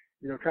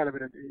 kind of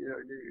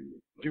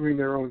doing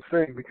their own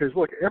thing. Because,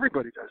 look,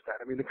 everybody does that.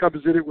 I mean, the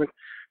Cubs did it with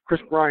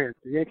Chris Bryant.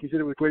 The Yankees did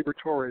it with Gleyber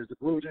Torres. The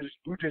Blue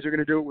Jays are going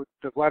to do it with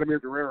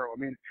Vladimir Guerrero. I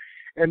mean,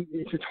 and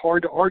it's just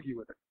hard to argue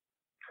with it,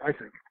 I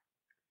think.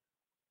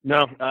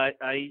 No, I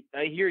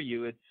hear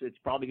you. It's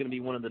probably going to be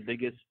one of the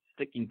biggest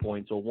sticking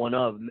points, or one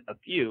of a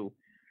few,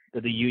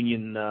 that the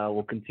union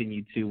will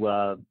continue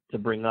to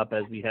bring up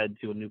as we head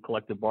to a new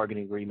collective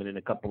bargaining agreement in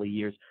a couple of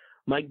years.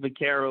 Mike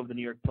Vaccaro of the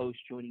New York Post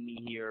joining me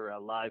here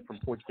live from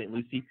Port St.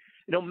 Lucie.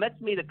 Mets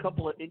made a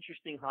couple of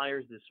interesting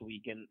hires this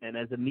week, and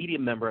as a media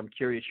member, I'm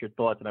curious your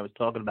thoughts, and I was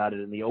talking about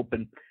it in the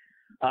open.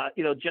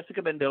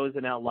 Jessica Mendoza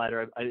and Al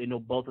Leiter, I know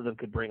both of them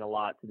could bring a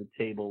lot to the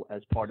table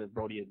as part of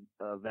Brody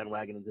Van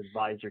Wagenen's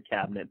advisor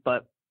cabinet.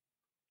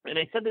 And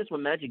I said this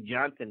when Magic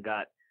Johnson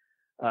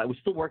was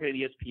still working at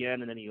ESPN,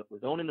 and then he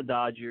was owning the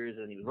Dodgers,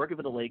 and he was working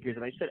for the Lakers.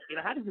 And I said,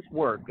 how does this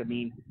work? I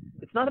mean,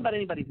 it's not about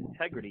anybody's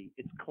integrity.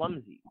 It's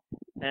clumsy.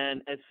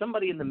 And as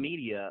somebody in the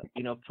media,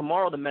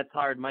 tomorrow the Mets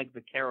hired Mike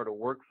Vaccaro to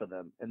work for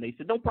them. And they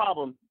said, no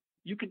problem.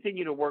 You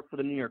continue to work for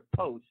the New York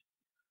Post.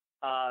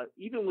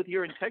 Even with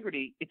your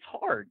integrity, it's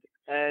hard.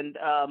 And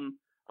I'm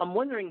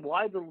wondering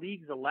why the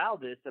leagues allow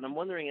this. And I'm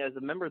wondering, as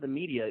a member of the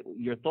media,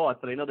 your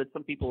thoughts. And I know that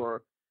some people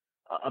are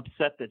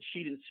upset that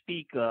she didn't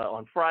speak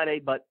on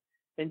Friday, but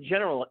in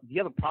general, do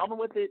you have a problem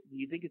with it? Do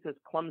you think it's as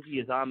clumsy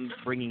as I'm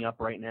bringing up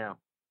right now?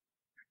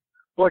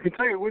 Well, I can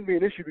tell you it wouldn't be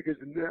an issue because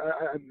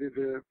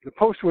the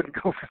Post wouldn't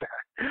go for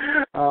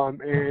that.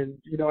 And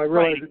I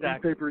realize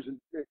that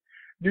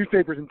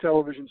newspapers and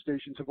television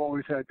stations have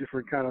always had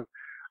different kind of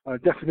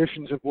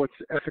definitions of what's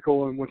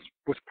ethical and what's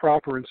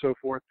proper and so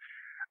forth.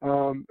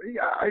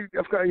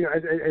 I've got,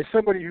 as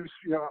somebody who's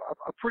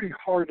a pretty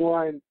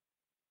hardline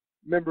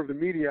member of the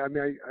media, I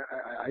mean,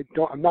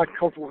 I'm not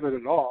comfortable with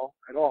it at all.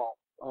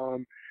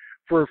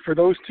 For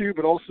those two,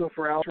 but also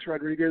for Alex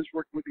Rodriguez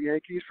working with the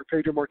Yankees, for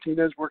Pedro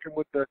Martinez working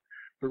with the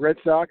Red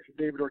Sox, and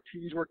David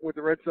Ortiz working with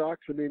the Red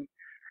Sox. I mean,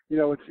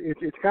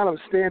 it's kind of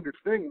a standard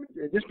thing.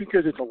 And just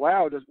because it's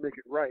allowed doesn't make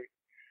it right.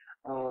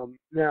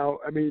 Now,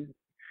 I mean,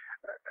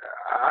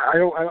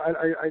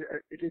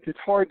 it's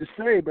hard to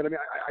say, but I mean,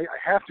 I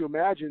have to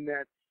imagine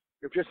that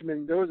if Jesse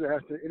Mendoza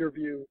has to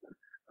interview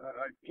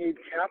Gabe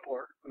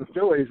Kapler of the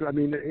Phillies, I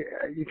mean,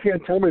 you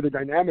can't tell me the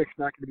dynamic's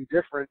not going to be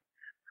different.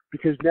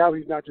 Because now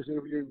he's not just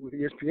interviewing with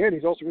ESPN;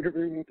 he's also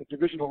interviewing with a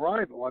divisional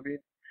rival. I mean,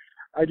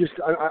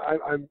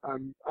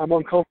 I'm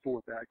uncomfortable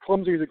with that.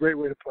 Clumsy is a great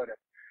way to put it.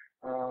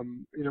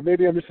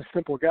 Maybe I'm just a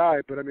simple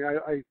guy, but I mean,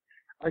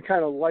 I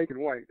kind of like and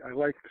white. I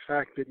like the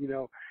fact that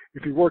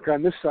if you work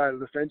on this side of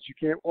the fence, you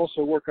can't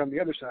also work on the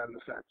other side of the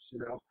fence.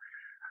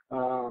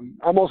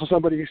 I'm also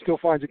somebody who still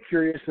finds it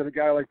curious that a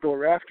guy like Bill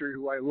Raftery,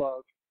 who I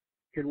love,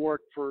 can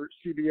work for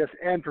CBS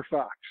and for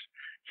Fox.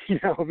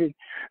 And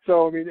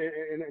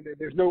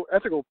there's no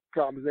ethical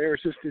problems there.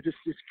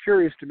 It's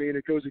curious to me, and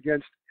it goes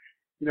against,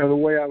 the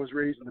way I was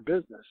raised in the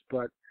business.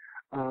 But,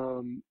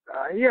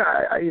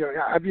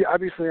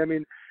 obviously, I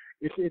mean,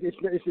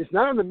 it's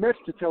not on the Mets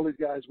to tell these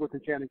guys what they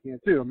can and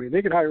can't do. I mean,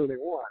 they can hire who they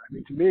want. I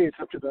mean, to me, it's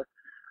up to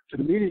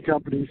the media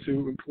companies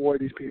who employ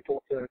these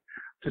people to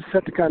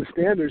set the kind of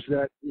standards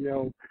that, you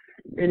know,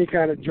 any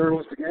kind of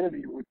journalistic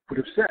entity would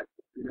have set.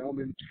 You know, I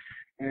mean,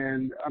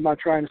 and I'm not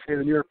trying to say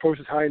the New York Post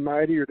is high and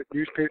mighty or that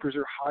newspapers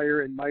are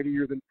higher and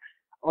mightier than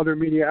other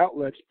media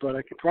outlets, but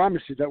I can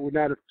promise you that would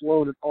not have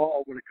flown at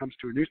all when it comes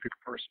to a newspaper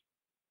person.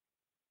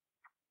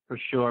 For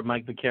sure.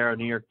 Mike Vaccaro,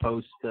 New York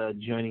Post,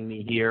 joining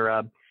me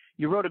here.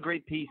 You wrote a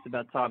great piece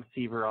about Tom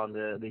Seaver on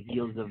the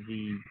heels of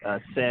the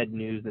sad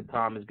news that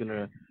Tom is going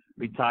to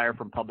retire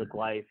from public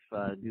life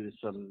due to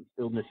some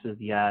illnesses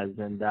he has.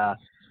 And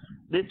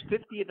this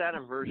 50th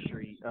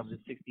anniversary of the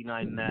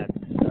 69 Mets,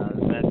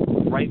 the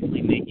Mets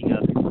rightfully making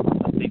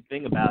a big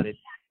thing about it.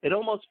 It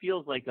almost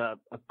feels like a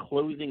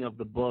closing of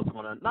the book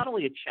on not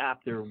only a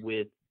chapter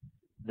with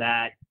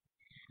that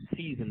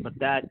season, but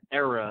that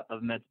era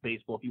of Mets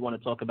baseball. If you want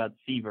to talk about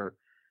Seaver,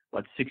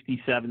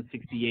 67,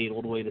 68,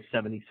 all the way to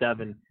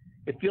 77,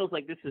 it feels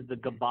like this is the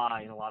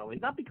goodbye in a lot of ways.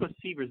 Not because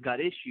Seaver's got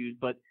issues,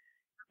 but,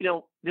 you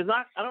know,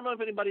 I don't know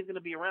if anybody's going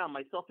to be around,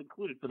 myself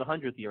included, for the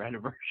 100th year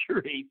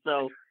anniversary.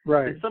 So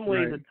in some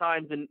ways, at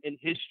times in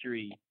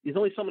history, there's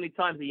only so many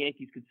times the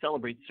Yankees could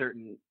celebrate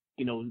certain,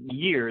 you know,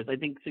 years. I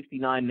think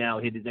 69 now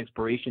hit its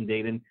expiration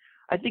date, and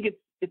I think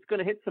it's going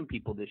to hit some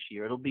people this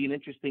year. It'll be an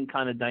interesting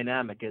kind of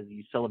dynamic as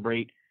you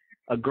celebrate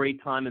a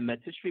great time in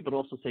Mets history, but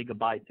also say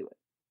goodbye to it.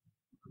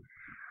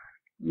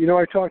 You know,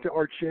 I talked to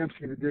Art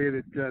Shamsky the day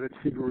that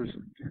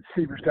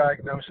Seaver's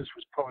diagnosis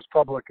was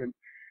public,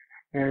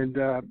 and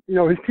you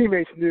know, his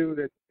teammates knew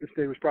that this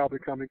day was probably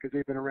coming because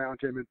they've been around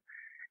him,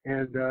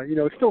 and you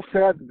know, it's still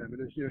saddened them.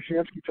 And as you know,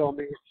 Shamsky told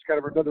me, it's kind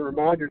of another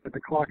reminder that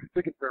the clock is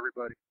ticking for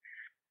everybody.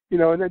 You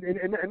know, and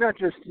not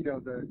just, you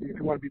know, if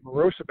you want to be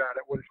morose about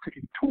it, what it's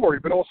ticking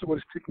toward, but also what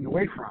it's ticking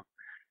away from.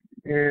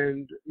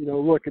 And, you know,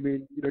 look, I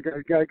mean, you know,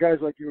 guys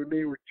like you and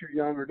me were too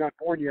young or not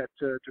born yet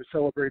to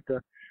celebrate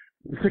the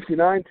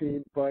 69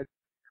 team, but,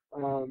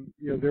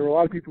 you know, there were a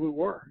lot of people who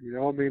were, you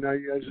know. I mean, I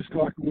was just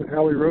talking with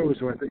Howie Rose,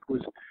 who I think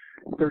was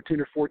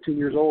 13 or 14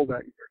 years old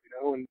that year, you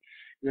know, and,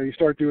 you know, you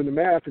start doing the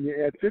math and you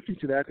add 50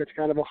 to that, that's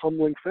kind of a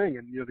humbling thing.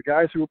 And, you know, the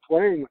guys who were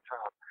playing with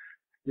Tom,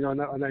 you know,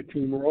 on that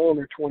team were all in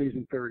their 20s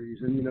and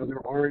 30s. And, you know, there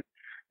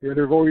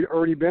have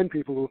already been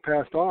people who have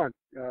passed on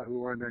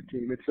who are on that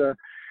team.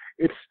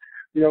 It's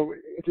you know,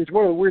 it's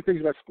one of the weird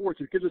things about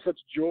sports. It gives us such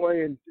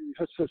joy and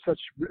such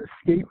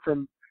escape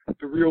from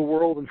the real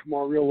world and from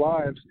our real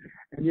lives.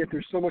 And yet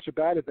there's so much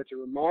about it that's a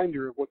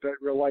reminder of what that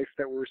real life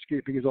that we're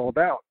escaping is all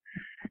about.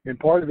 And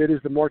part of it is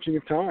the marching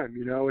of time.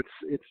 You know,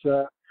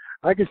 it's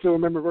I can still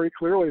remember very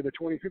clearly the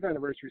 25th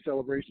anniversary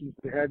celebrations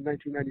they had in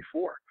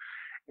 1994.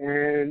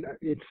 And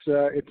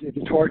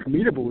it's hard for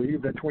me to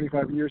believe that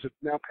 25 years have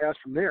now passed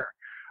from there.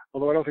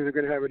 Although I don't think they're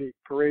going to have any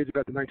parades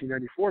about the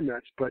 1994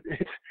 Mets, but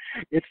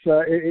it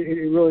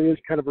really is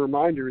kind of a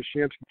reminder, as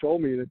Shamsky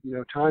told me, that, you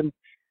know, time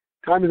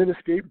is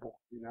inescapable.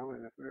 You know,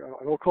 and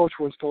an old coach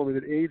once told me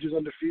that age is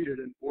undefeated,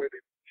 and boy,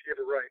 she had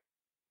it right.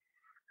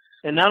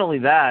 And not only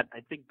that,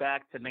 I think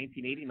back to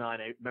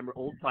 1989. I remember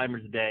Old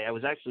Timers Day. I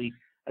was actually,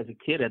 as a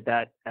kid, at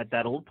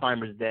that Old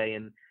Timers Day,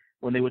 and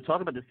when they would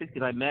talk about the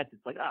 69 Mets,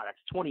 it's like, that's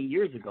 20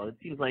 years ago. It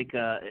seems like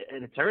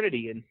an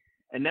eternity,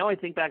 and now I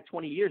think back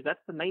 20 years, that's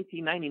the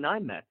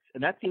 1999 Mets.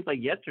 And that seems like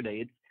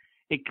yesterday.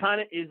 It kind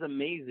of is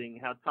amazing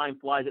how time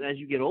flies. And as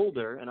you get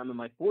older, and I'm in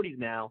my 40s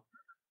now,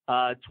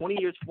 20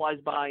 years flies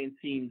by and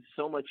seems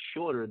so much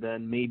shorter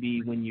than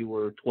maybe when you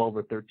were 12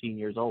 or 13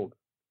 years old.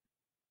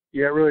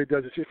 Yeah, it really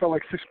does. It felt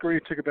like sixth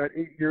grade took about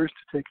 8 years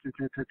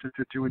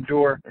to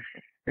endure.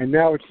 And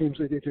now it seems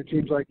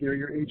like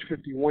your age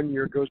 51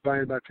 year goes by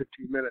in about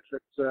 15 minutes.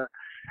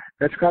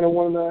 That's kind of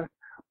one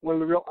of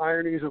the real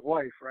ironies of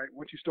life, right?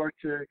 Once you start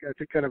to, I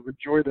think, kind of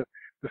enjoy the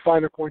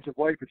finer points of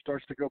life, it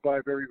starts to go by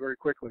very, very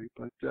quickly.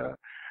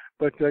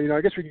 But you know,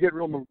 I guess we could get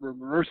real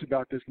morose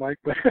about this, Mike.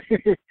 But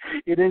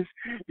it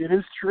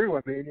is true.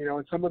 I mean, you know,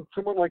 and someone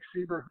like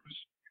Seaver,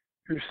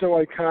 who's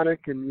so iconic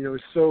and, you know,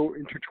 is so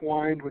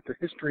intertwined with the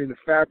history and the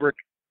fabric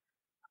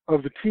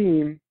of the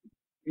team,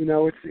 you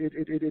know,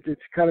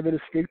 it's kind of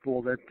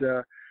inescapable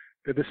that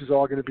this is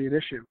all going to be an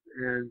issue,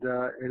 and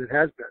it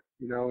has been,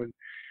 you know,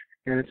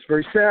 and it's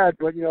very sad.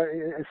 But, you know,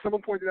 as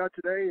someone pointed out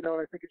today, you know,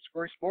 I think it's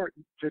very smart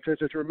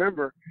to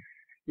remember,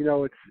 you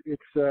know,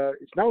 it's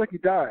not like he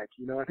died.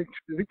 You know, I think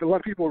a lot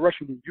of people are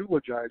rushing to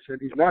eulogize him.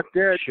 He's not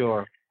dead.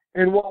 Sure.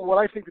 And what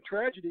I think the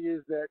tragedy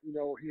is that, you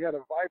know, he had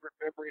a vibrant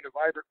memory and a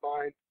vibrant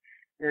mind,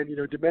 and, you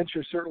know,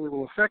 dementia certainly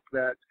will affect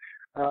that.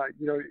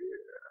 You know,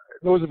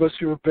 those of us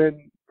who have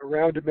been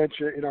around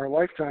dementia in our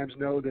lifetimes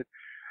know that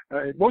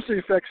it mostly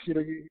affects, you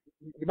know,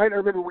 you might not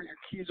remember what your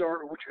keys are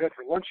or what you had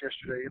for lunch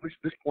yesterday, at least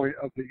at this point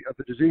of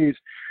the disease.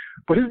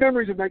 But his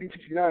memories of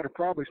 1969 are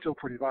probably still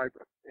pretty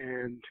vibrant,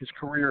 and his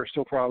career is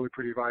still probably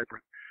pretty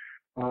vibrant.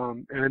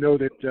 And I know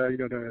that, you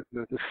know,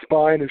 the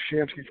spine of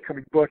Shamsky's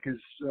coming book is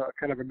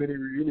kind of a mini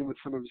reunion with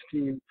some of his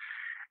team.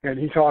 And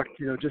he talked,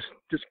 you know, just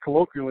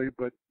colloquially,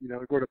 but, you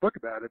know, wrote a book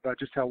about it, about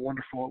just how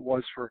wonderful it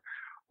was for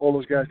all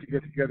those guys to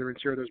get together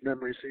and share those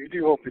memories. So you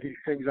do hope that he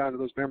hangs on to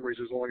those memories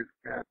as long as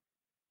he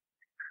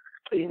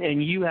can.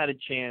 And you had a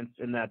chance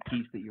in that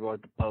piece that you wrote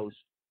at the Post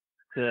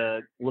to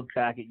look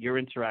back at your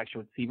interaction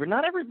with Seaver.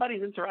 Not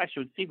everybody's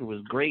interaction with Seaver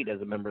was great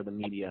as a member of the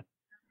media.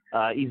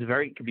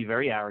 Could be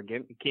very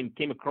arrogant. It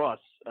came across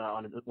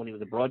when he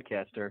was a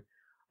broadcaster.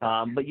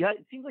 But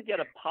it seems like you had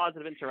a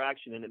positive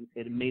interaction, and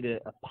it made a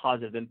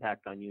positive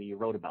impact on you. You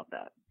wrote about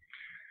that.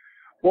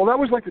 Well, that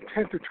was like the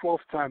 10th or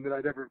 12th time that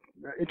I'd ever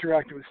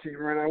interacted with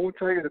Seaver, and I won't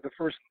tell you that the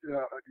first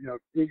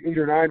 8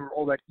 or 9 were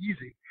all that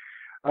easy.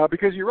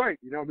 Because you're right,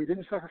 he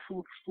didn't suffer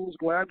fools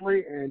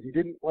gladly, and he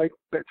didn't like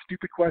that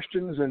stupid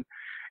questions, and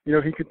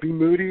he could be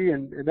moody,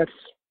 and that's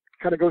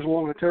kind of goes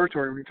along with the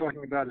territory when you're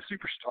talking about a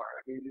superstar.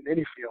 I mean, in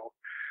any field.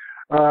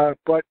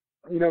 But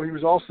he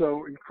was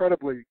also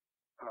incredibly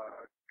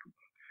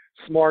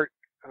smart.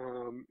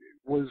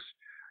 Was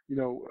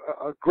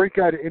a great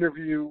guy to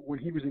interview when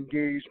he was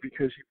engaged,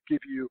 because he would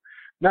give you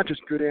not just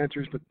good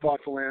answers but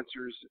thoughtful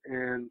answers.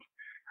 And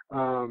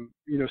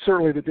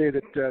certainly the day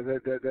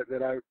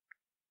that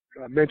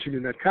I mentioned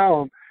in that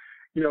column,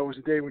 was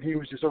a day when he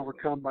was just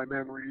overcome by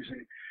memories.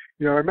 And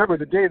I remember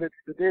the day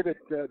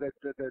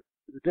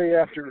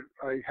after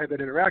I had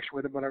that interaction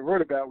with him, what I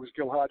wrote about was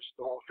Gil Hodges,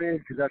 the Hall of Fame,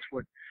 because that's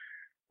what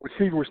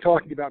Seaver was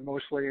talking about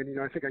mostly. And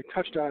I think I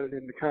touched on it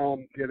in the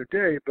column the other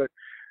day, but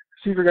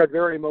Seaver got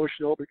very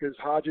emotional because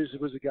Hodges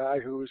was a guy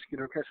who was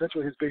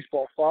essentially his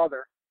baseball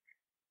father.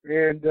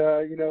 And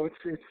it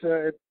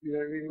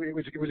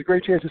was a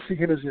great chance to see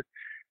him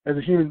as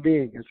a human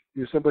being, as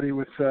somebody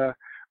with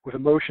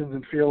emotions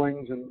and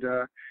feelings,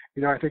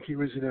 and I think he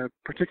was in a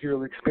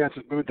particularly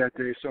expansive mood that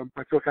day. So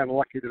I feel kind of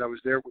lucky that I was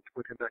there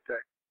with him that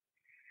day.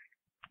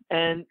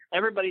 And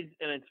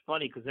it's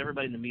funny because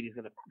everybody in the media is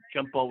going to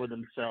jump over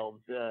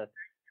themselves,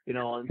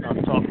 on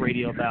talk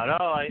radio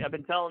about, I've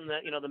been telling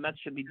that the Mets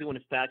should be doing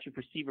a statue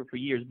for Seaver for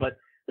years, but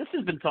this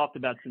has been talked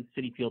about since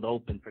Citi Field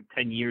opened for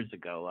 10 years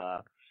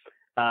ago.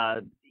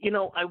 I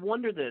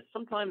wonder this.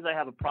 Sometimes I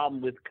have a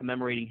problem with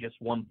commemorating just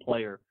one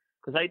player,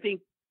 because I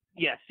think,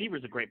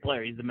 Seaver's a great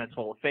player. He's the Mets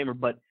Hall of Famer.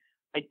 But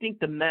I think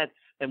the Mets,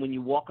 and when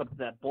you walk up to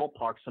that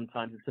ballpark,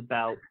 sometimes it's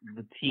about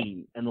the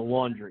team and the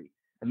laundry.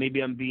 And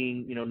maybe I'm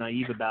being,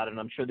 naive about it. And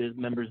I'm sure there's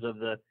members of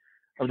the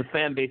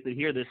fan base that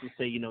hear this and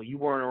say, you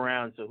weren't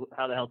around, so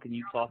how the hell can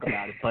you talk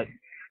about it? But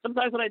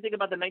sometimes when I think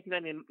about the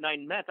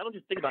 1999 Mets, I don't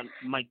just think about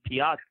Mike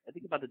Piazza. I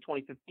think about the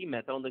 2015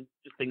 Mets. I don't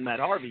just think Matt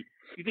Harvey.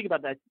 You think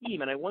about that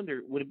team, and I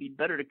wonder, would it be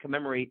better to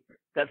commemorate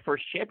that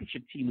first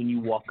championship team when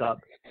you walk up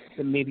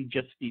than maybe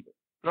just Steven?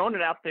 Throwing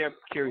it out there,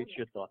 curious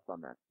your thoughts on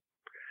that.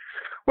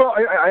 Well,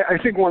 I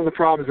think one of the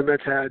problems the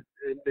Mets had,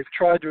 and they've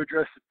tried to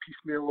address it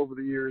piecemeal over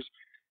the years,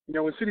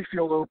 when Citi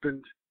Field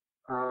opened,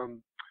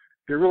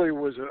 there really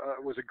was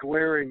a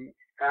glaring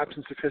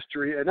absence of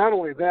history. And not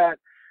only that,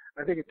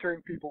 I think it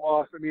turned people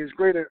off. I mean, as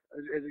great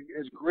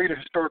a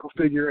historical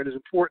figure and as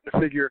important a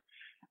figure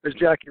as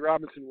Jackie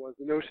Robinson was,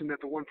 the notion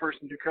that the one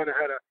person who kind of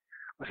had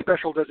a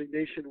special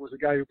designation was a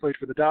guy who played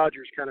for the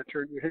Dodgers kind of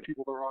hit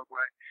people the wrong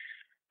way.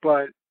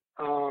 But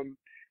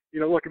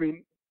look, I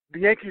mean, the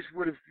Yankees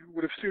would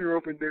have sooner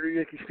opened their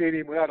Yankee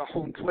Stadium without a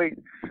home plate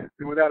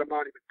than without a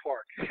Monument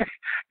Park,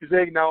 because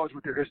they acknowledge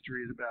what their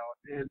history is about.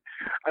 And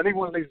I think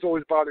one of the things that's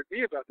always bothered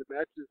me about the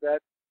Mets is that,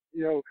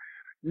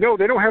 no,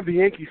 they don't have the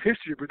Yankees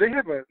history, but they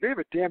have a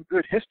damn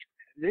good history,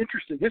 an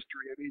interesting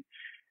history. I mean,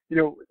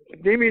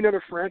 name me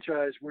another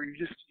franchise where you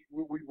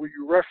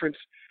reference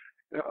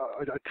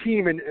a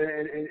team and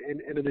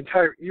an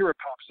entire era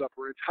pops up,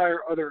 or an entire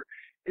other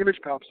image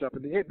pops up.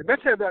 And the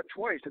Mets have that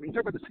twice. I mean, you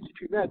talk about the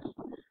 62 Mets,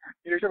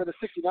 you talk about the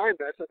 69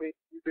 Mets. I mean,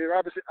 they're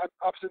obviously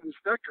opposite of the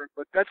spectrum,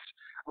 but that's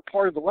a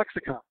part of the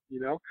lexicon,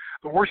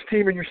 The worst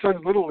team in your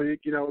son's Little League,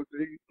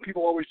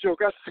 people always joke,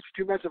 that's the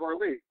 62 Mets of our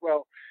league.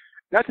 Well,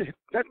 that's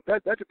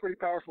a pretty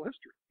powerful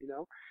history,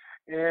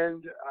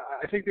 And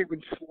I think they've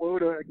been slow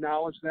to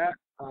acknowledge that.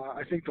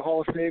 I think the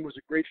Hall of Fame was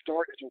a great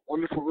start. It's a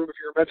wonderful room if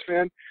you're a Mets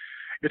fan.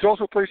 It's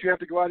also a place you have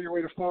to go out of your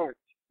way to find,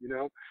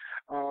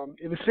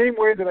 in the same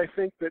way that I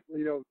think that,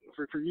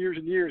 for years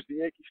and years, the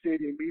Yankee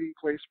Stadium meeting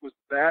place was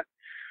that.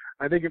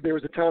 I think if there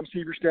was a Tom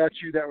Seaver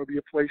statue, that would be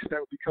a place that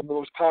would become the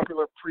most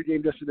popular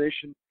pregame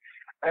destination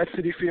at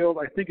Citi Field.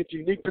 I think it's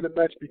unique for the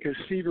Mets because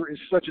Seaver is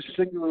such a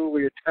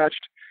singularly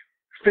attached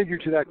figure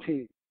to that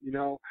team.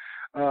 The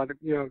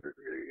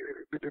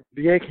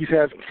Yankees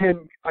have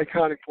 10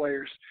 iconic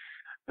players.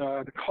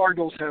 The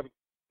Cardinals have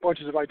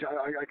bunches of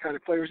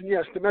iconic players, and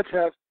yes, the Mets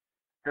have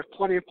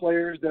plenty of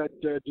players that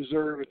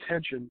deserve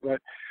attention.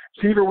 But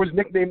Seaver was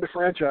nicknamed the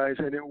franchise,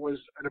 and it was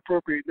an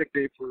appropriate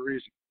nickname for a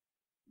reason.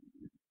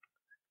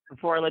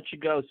 Before I let you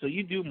go, so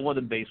you do more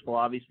than baseball.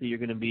 Obviously, you're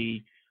going to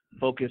be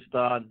focused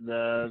on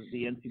the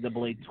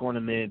NCAA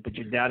tournament, but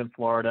you're down in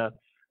Florida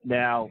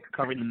now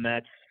covering the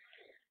Mets.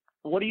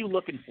 What are you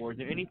looking for? Is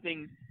there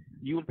anything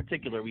you in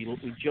particular, we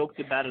joked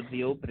about it at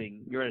the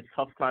opening, you're at a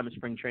tough time of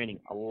spring training.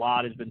 A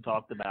lot has been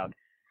talked about.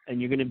 And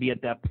you're going to be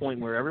at that point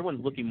where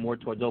everyone's looking more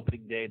towards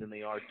opening day than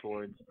they are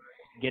towards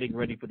getting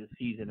ready for the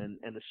season.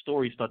 And the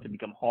stories start to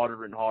become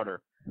harder and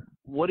harder.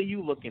 what are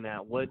you looking at?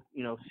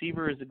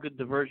 Seaver is a good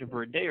diversion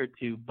for a day or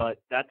two, but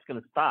that's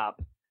going to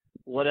stop.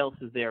 What else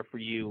is there for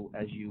you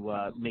as you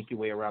make your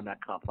way around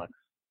that complex?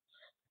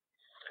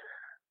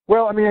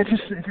 Well, I mean,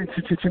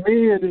 to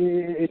me,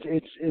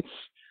 it's.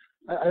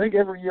 I think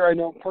every year, I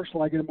know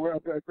personally, I get a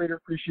greater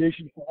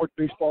appreciation for what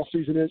baseball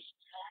season is,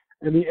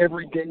 and the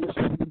everyday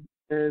season,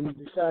 and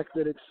the fact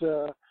that it's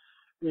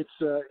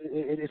a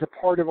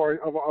part of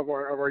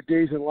our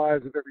days and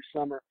lives of every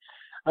summer.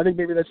 I think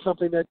maybe that's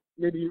something that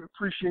maybe you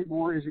appreciate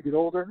more as you get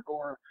older,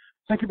 or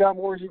think about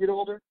more as you get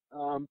older.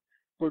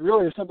 But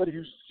really, as somebody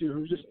who's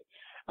just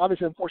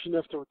obviously I'm fortunate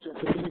enough to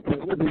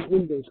live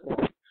in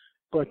baseball,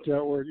 but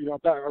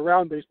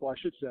around baseball, I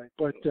should say.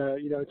 But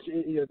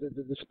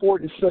the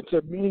sport is such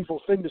a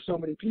meaningful thing to so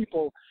many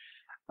people.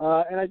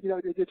 And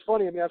it's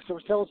funny. I mean, I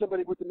was telling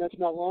somebody with the Mets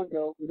not long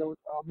ago. A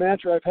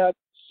mantra I've had,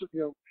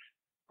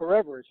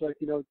 forever. It's like,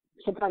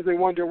 sometimes they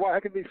wonder why. How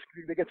can they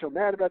get so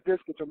mad about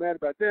this, get so mad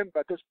about them,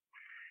 about this?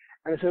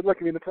 And I said, look,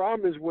 I mean, the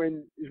problem is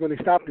when they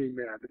stop being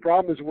mad. The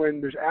problem is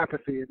when there's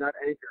apathy and not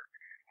anger.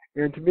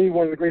 And to me,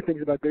 one of the great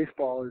things about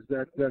baseball is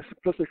that,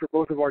 especially for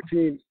both of our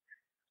teams,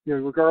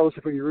 regardless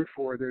of who you root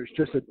for, there's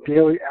just a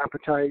daily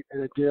appetite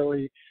and a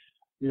daily,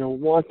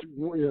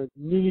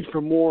 need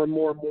for more and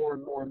more and more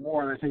and more and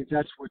more. And I think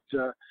that's what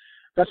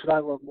I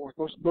love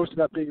most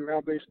about being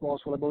around baseball.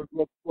 It's what I love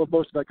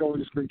most about going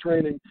to spring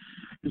training.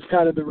 It's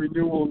kind of the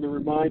renewal and the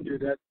reminder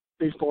that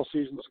baseball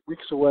season is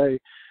weeks away,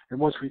 and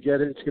once we get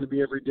it, it's going to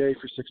be every day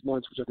for 6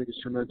 months, which I think is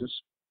tremendous.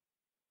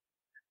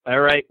 All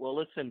right. Well,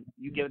 listen,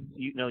 you got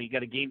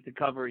a game to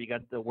cover. You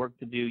got the work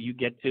to do. You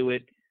get to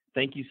it.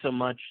 Thank you so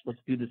much. Let's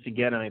do this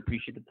again, and I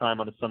appreciate the time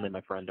on a Sunday, my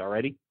friend. All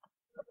righty?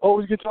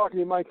 Always good talking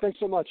to you, Mike. Thanks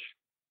so much.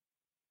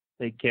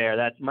 Take care.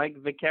 That's Mike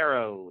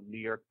Vaccaro, New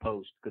York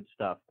Post. Good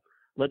stuff.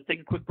 Let's take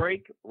a quick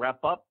break,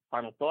 wrap up,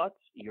 final thoughts.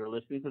 You're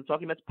listening to the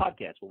Talking Mets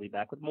podcast. We'll be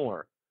back with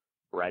more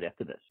right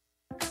after this.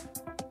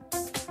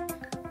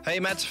 Hey,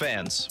 Mets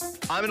fans.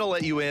 I'm going to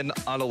let you in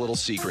on a little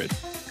secret.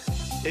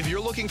 If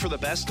you're looking for the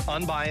best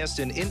unbiased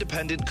and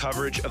independent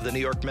coverage of the New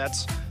York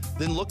Mets,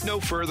 then look no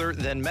further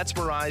than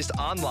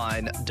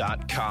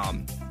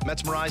MetsmerizedOnline.com.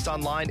 Metsmerized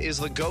Online is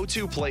the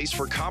go-to place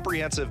for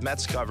comprehensive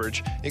Mets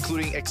coverage,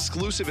 including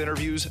exclusive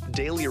interviews,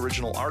 daily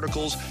original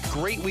articles,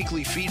 great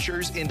weekly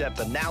features,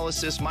 in-depth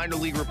analysis, minor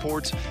league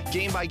reports,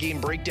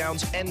 game-by-game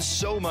breakdowns, and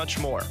so much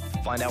more.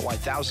 Find out why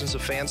thousands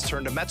of fans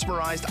turn to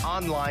Metsmerized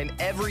Online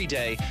every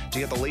day to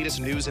get the latest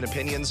news and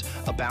opinions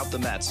about the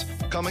Mets.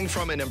 Coming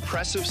from an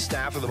impressive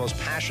staff of the most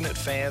passionate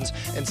fans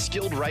and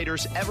skilled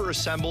writers ever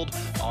assembled,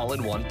 all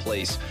in one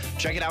place.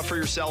 Check it out for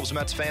yourselves,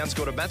 Mets fans.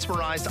 Go to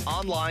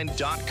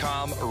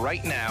MetsmerizedOnline.com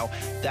right now.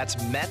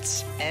 That's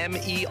Mets,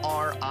 MERIZED,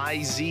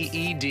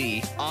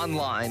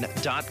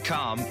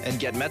 online.com, and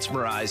get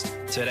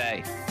Metsmerized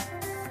today.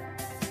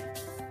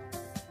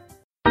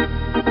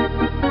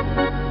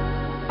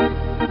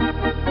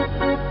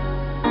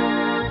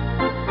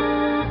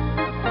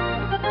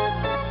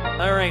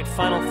 All right,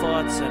 final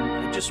thoughts, and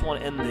I just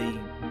want to end the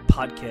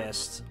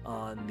podcast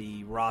on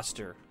the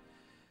roster.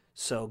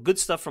 So, good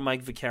stuff from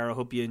Mike Vaccaro.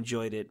 Hope you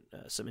enjoyed it.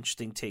 Some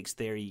interesting takes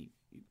there. He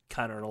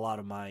countered a lot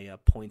of my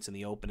points in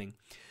the opening.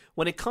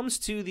 When it comes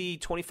to the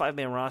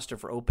 25-man roster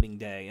for opening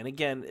day, and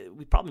again,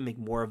 we probably make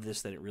more of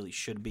this than it really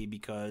should be,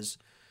 because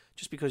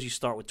just because you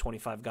start with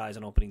 25 guys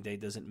on opening day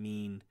doesn't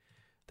mean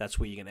that's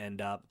where you're going to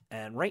end up.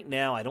 And right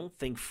now, I don't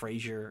think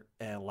Frazier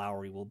and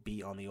Lowry will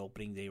be on the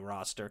opening day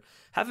roster.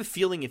 I have a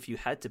feeling if you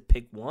had to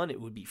pick one, it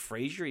would be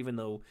Frazier, even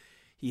though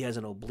he has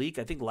an oblique.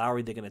 I think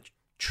Lowry they're going to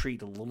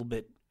treat a little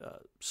bit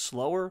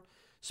slower,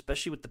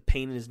 especially with the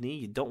pain in his knee.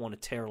 You don't want to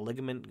tear a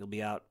ligament. He'll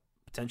be out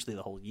potentially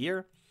the whole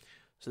year.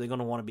 So they're going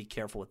to want to be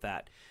careful with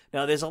that.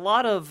 Now, there's a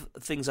lot of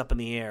things up in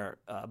the air,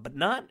 but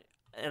not,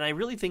 and I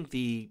really think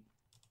the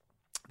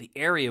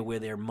area where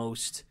they're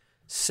most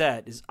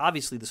set is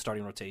obviously the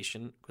starting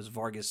rotation, because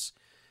Vargas,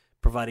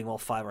 providing all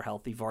five are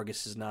healthy,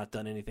 Vargas has not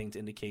done anything to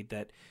indicate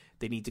that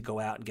they need to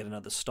go out and get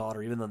another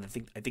starter, even though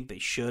I think they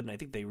should, and I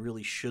think they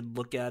really should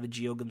look at a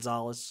Gio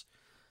Gonzalez.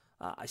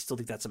 I still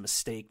think that's a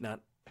mistake, not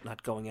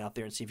going out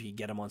there and see if you can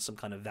get him on some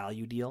kind of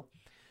value deal.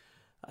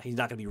 He's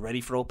not going to be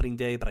ready for opening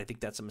day, but I think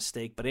that's a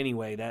mistake. But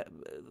anyway,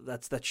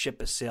 that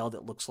ship has sailed,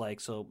 it looks like.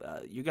 So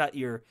you got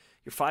your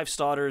five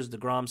starters: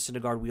 DeGrom,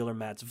 Syndergaard, Wheeler,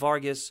 Matz,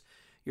 Vargas.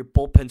 Your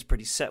bullpen's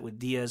pretty set with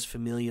Diaz,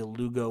 Familia,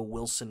 Lugo,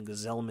 Wilson,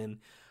 Gazelman.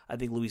 I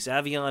think Luis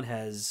Avion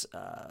has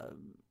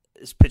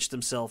pitched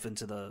himself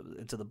into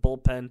the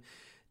bullpen.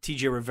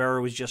 TJ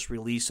Rivera was just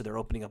released, so they're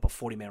opening up a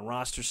 40-man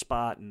roster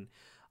spot, and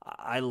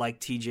I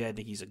like TJ. I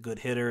think he's a good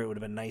hitter. It would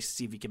have been nice to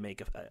see if he can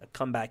make a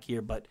comeback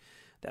here, but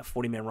that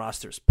 40-man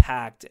roster is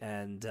packed,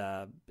 and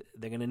they're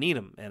going to need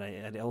him. And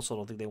I also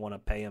don't think they want to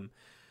pay him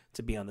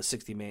to be on the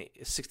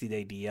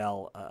 60-day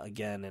DL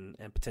again,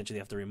 and potentially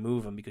have to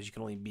remove him because you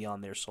can only be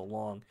on there so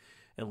long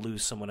and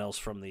lose someone else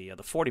from the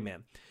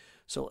 40-man.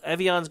 So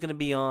Evion's going to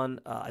be on.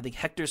 I think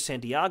Hector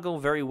Santiago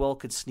very well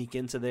could sneak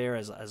into there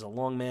as a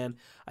long man.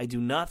 I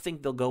do not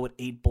think they'll go with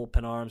 8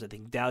 bullpen arms. I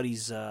think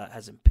Doughty's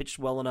hasn't pitched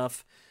well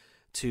enough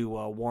to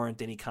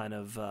warrant any kind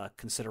of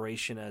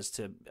consideration as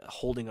to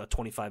holding a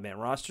 25-man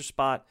roster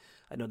spot.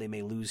 I know they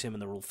may lose him in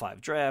the Rule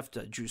 5 draft.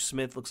 Drew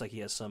Smith looks like he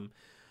has some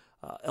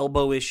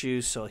elbow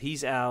issues, so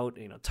he's out.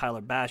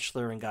 Tyler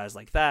Batchelor and guys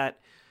like that.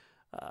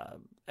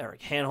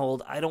 Eric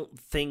Hanhold. I don't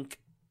think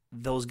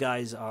those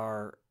guys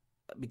are,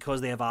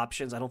 because they have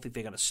options, I don't think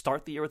they're going to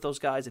start the year with those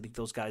guys. I think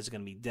those guys are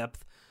going to be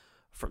depth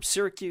from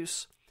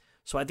Syracuse.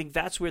 So I think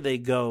that's where they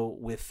go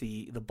with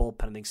the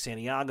bullpen. I think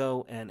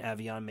Santiago and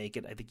Avian make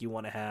it. I think you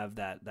want to have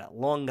that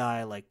long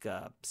guy like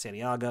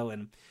Santiago,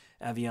 and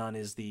Avian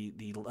is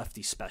the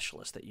lefty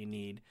specialist that you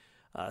need,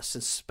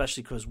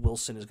 especially because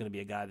Wilson is going to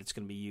be a guy that's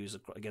going to be used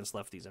against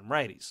lefties and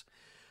righties.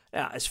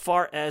 Now, as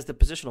far as the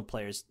positional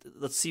players,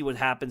 let's see what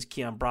happens.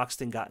 Keon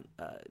Broxton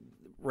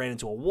ran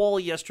into a wall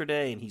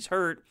yesterday, and he's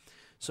hurt.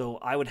 So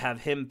I would have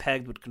him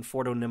pegged with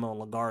Conforto, Nimmo,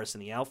 and Lagares in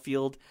the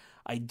outfield.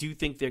 I do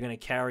think they're going to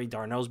carry.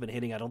 Darno's been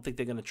hitting. I don't think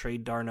they're going to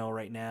trade Darno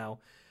right now.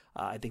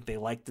 I think they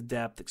like the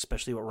depth,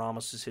 especially with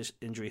Ramos'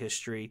 injury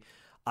history.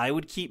 I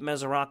would keep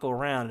Mesoraco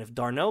around. And if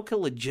Darno can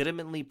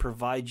legitimately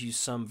provide you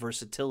some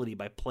versatility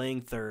by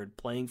playing third,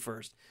 playing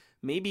first,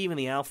 maybe even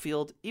the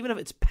outfield, even if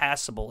it's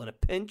passable in a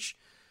pinch,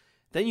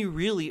 then you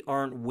really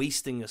aren't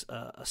wasting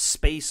a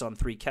space on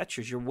three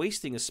catchers. You're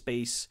wasting a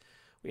space.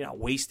 You're not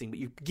wasting, but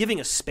you're giving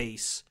a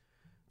space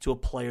to a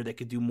player that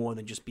could do more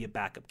than just be a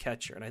backup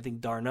catcher. And I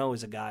think Darno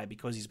is a guy,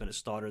 because he's been a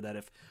starter, that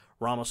if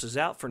Ramos is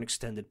out for an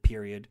extended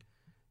period,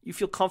 you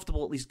feel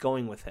comfortable at least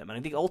going with him. And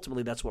I think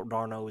ultimately that's what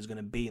Darno is going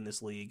to be in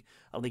this league.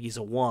 I don't think he's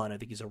a 1. I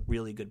think he's a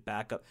really good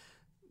backup.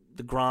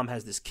 DeGrom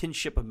has this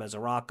kinship of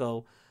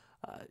Mesoraco.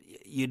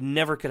 You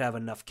never could have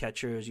enough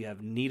catchers. You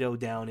have Nito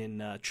down in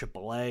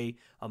AAA,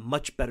 a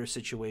much better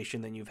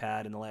situation than you've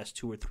had in the last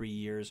 2 or 3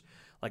 years.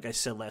 Like I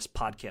said last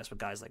podcast, with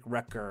guys like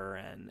Recker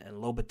and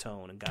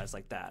Lobaton and guys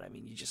like that. I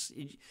mean,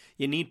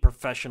 you need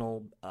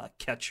professional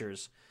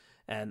catchers,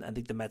 and I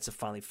think the Mets have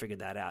finally figured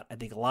that out. I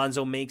think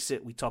Alonso makes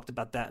it. We talked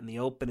about that in the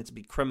open. It'd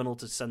be criminal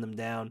to send them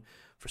down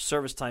for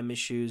service time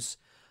issues.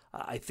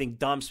 I think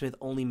Dom Smith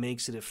only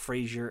makes it if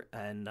Frazier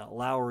and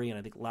Lowry, and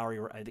I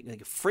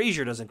think if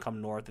Frazier doesn't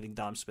come north, I think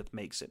Dom Smith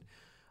makes it.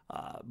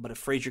 But if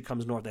Frazier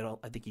comes north,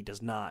 I think he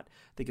does not.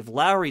 I think if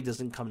Lowry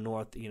doesn't come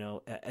north,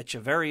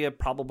 Echeverria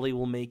probably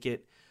will make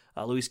it.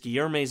 Luis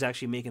Guillerme is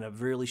actually making a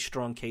really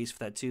strong case for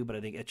that too, but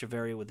I think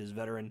Echeverria, with his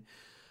veteran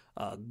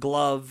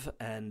glove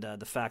and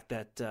the fact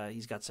that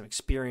he's got some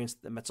experience,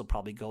 the Mets will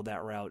probably go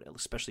that route,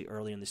 especially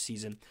early in the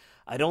season.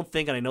 I don't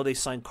think, and I know they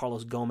signed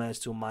Carlos Gomez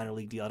to a minor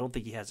league deal, I don't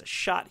think he has a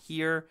shot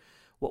here.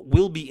 What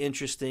will be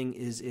interesting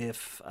is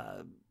if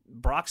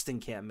Broxton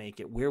can't make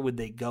it, where would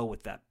they go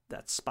with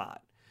that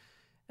spot?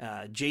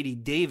 J.D.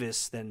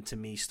 Davis, then, to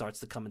me,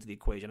 starts to come into the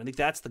equation. I think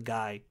that's the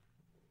guy.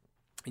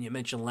 And you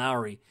mentioned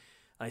Lowry.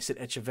 I said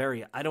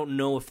Echeverria. I don't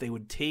know if they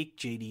would take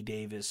J.D.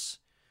 Davis.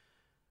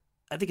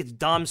 I think it's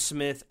Dom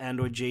Smith and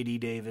or J.D.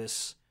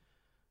 Davis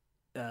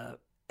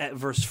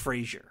versus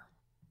Frazier.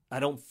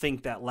 I don't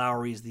think that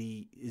Lowry is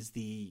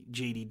the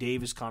J.D.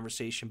 Davis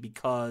conversation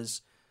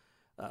because,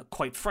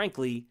 quite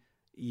frankly,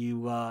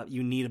 you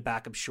need a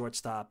backup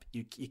shortstop.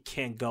 You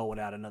can't go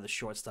without another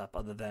shortstop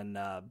other than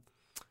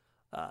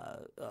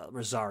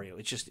Rosario.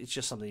 It's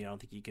just something I don't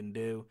think you can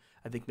do.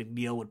 I think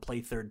McNeil would play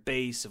third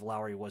base if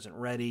Lowry wasn't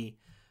ready.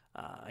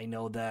 I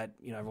know that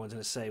everyone's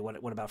going to say, what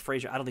about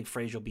Frazier? I don't think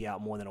Frazier will be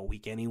out more than a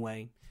week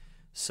anyway.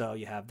 So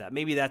you have that.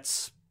 Maybe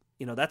that's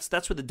where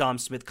the Dom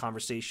Smith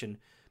conversation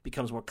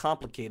becomes more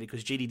complicated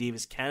because J.D.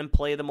 Davis can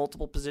play the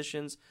multiple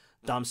positions.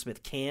 Dom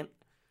Smith can't.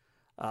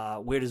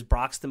 Where does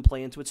Broxton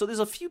play into it? So there's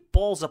a few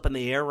balls up in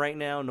the air right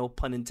now, no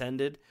pun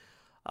intended.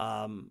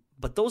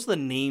 But those are the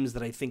names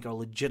that I think are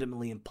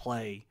legitimately in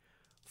play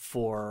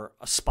for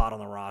a spot on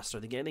the roster.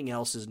 I think anything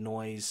else is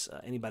noise.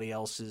 Anybody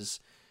else is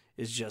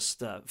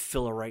just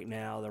filler right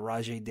now. The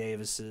Rajay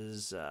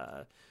Davises,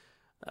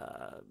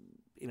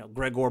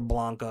 Gregor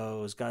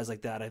Blancos, guys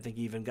like that. I think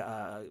even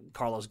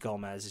Carlos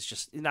Gomez is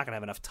just not going to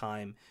have enough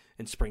time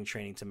in spring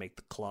training to make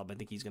the club. I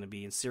think he's going to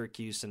be in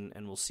Syracuse, and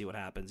we'll see what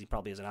happens. He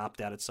probably has an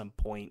opt-out at some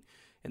point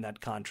in that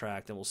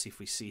contract, and we'll see if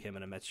we see him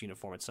in a Mets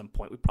uniform at some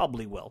point. We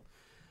probably will,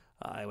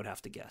 I would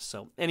have to guess.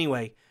 So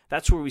anyway,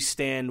 that's where we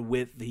stand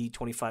with the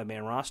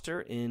 25-man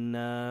roster in,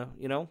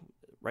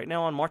 right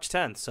now on March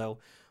 10th. So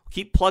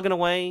keep plugging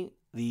away.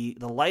 The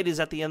light is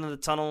at the end of the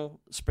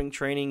tunnel. Spring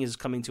training is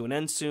coming to an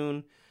end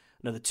soon.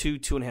 Another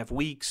 2.5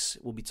 weeks.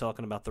 We'll be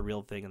talking about the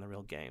real thing and the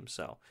real game.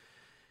 So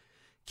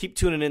keep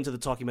tuning into the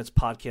Talking Mets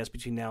podcast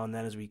between now and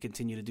then as we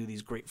continue to do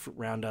these grapefruit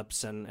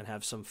roundups and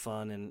have some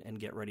fun and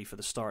get ready for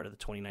the start of the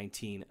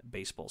 2019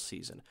 baseball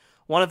season.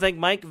 I want to thank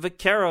Mike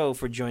Vaccaro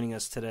for joining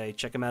us today.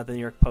 Check him out at the New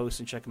York Post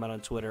and check him out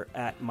on Twitter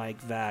at Mike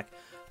Vac.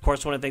 Of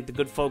course, I want to thank the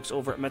good folks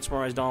over at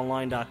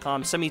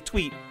MetsMemorizedOnline.com. Send me a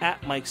tweet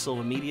at Mike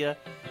Silva Media.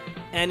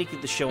 And you can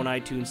get the show on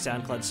iTunes,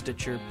 SoundCloud,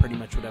 Stitcher, pretty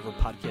much whatever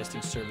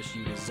podcasting service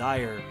you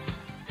desire.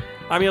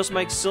 I'm your host,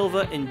 Mike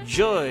Silva.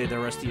 Enjoy the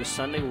rest of your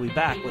Sunday. We'll be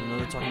back with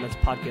another Talking Mets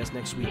podcast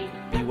next week.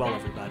 Be well,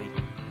 everybody.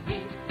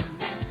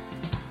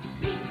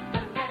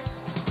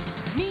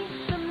 Meet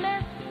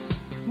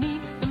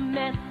the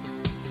Mets,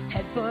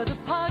 head for the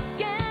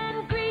podcast.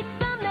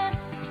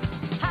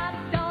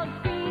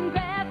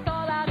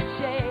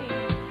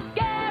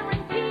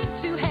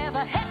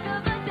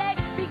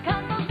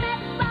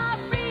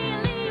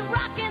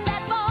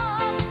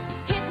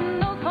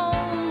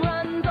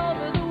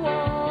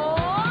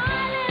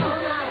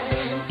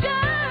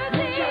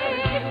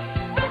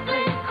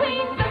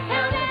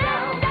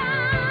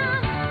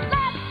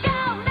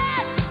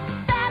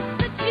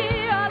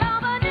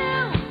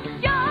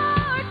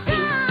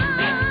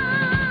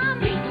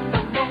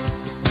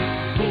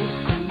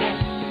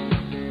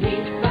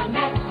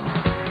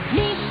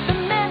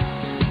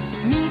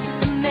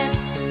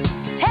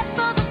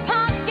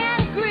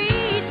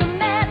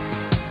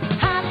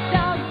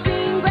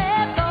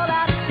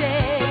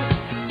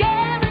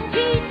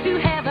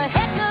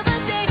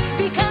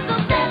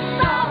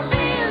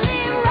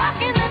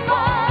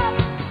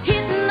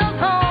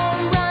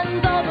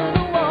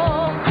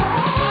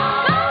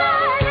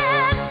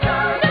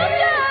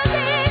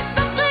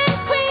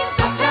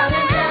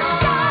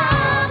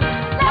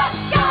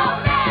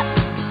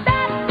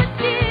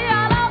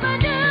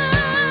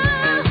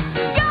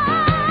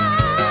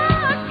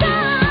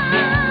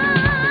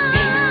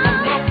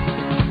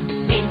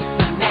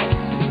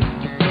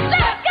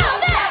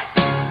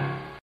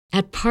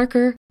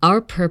 Parker,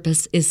 our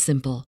purpose is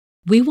simple.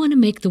 We want to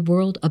make the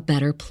world a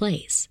better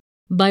place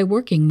by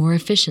working more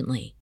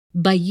efficiently,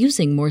 by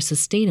using more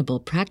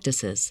sustainable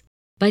practices,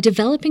 by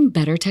developing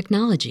better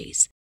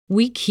technologies.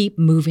 We keep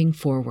moving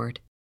forward.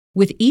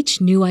 With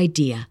each new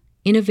idea,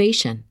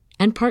 innovation,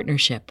 and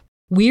partnership,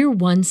 we're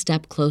one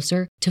step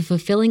closer to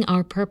fulfilling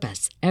our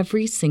purpose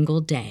every single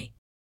day.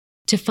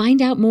 To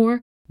find out more,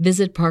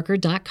 visit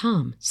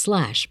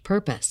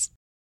parker.com/purpose.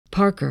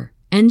 Parker,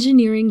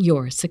 engineering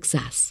your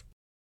success.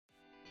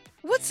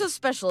 What's so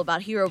special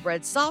about Hero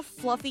Bread's soft,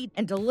 fluffy,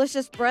 and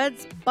delicious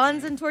breads,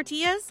 buns, and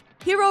tortillas?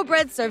 Hero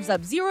Bread serves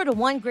up 0 to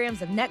 1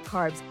 grams of net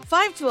carbs,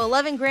 5 to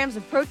 11 grams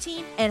of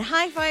protein, and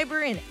high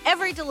fiber in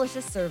every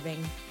delicious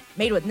serving.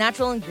 Made with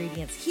natural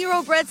ingredients,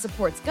 Hero Bread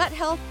supports gut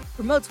health,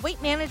 promotes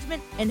weight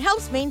management, and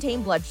helps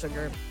maintain blood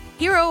sugar.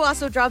 Hero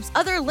also drops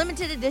other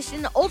limited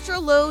edition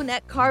ultra-low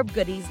net carb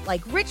goodies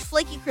like rich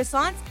flaky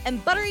croissants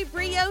and buttery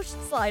brioche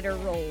slider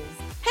rolls.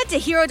 Head to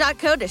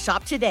hero.co to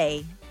shop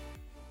today.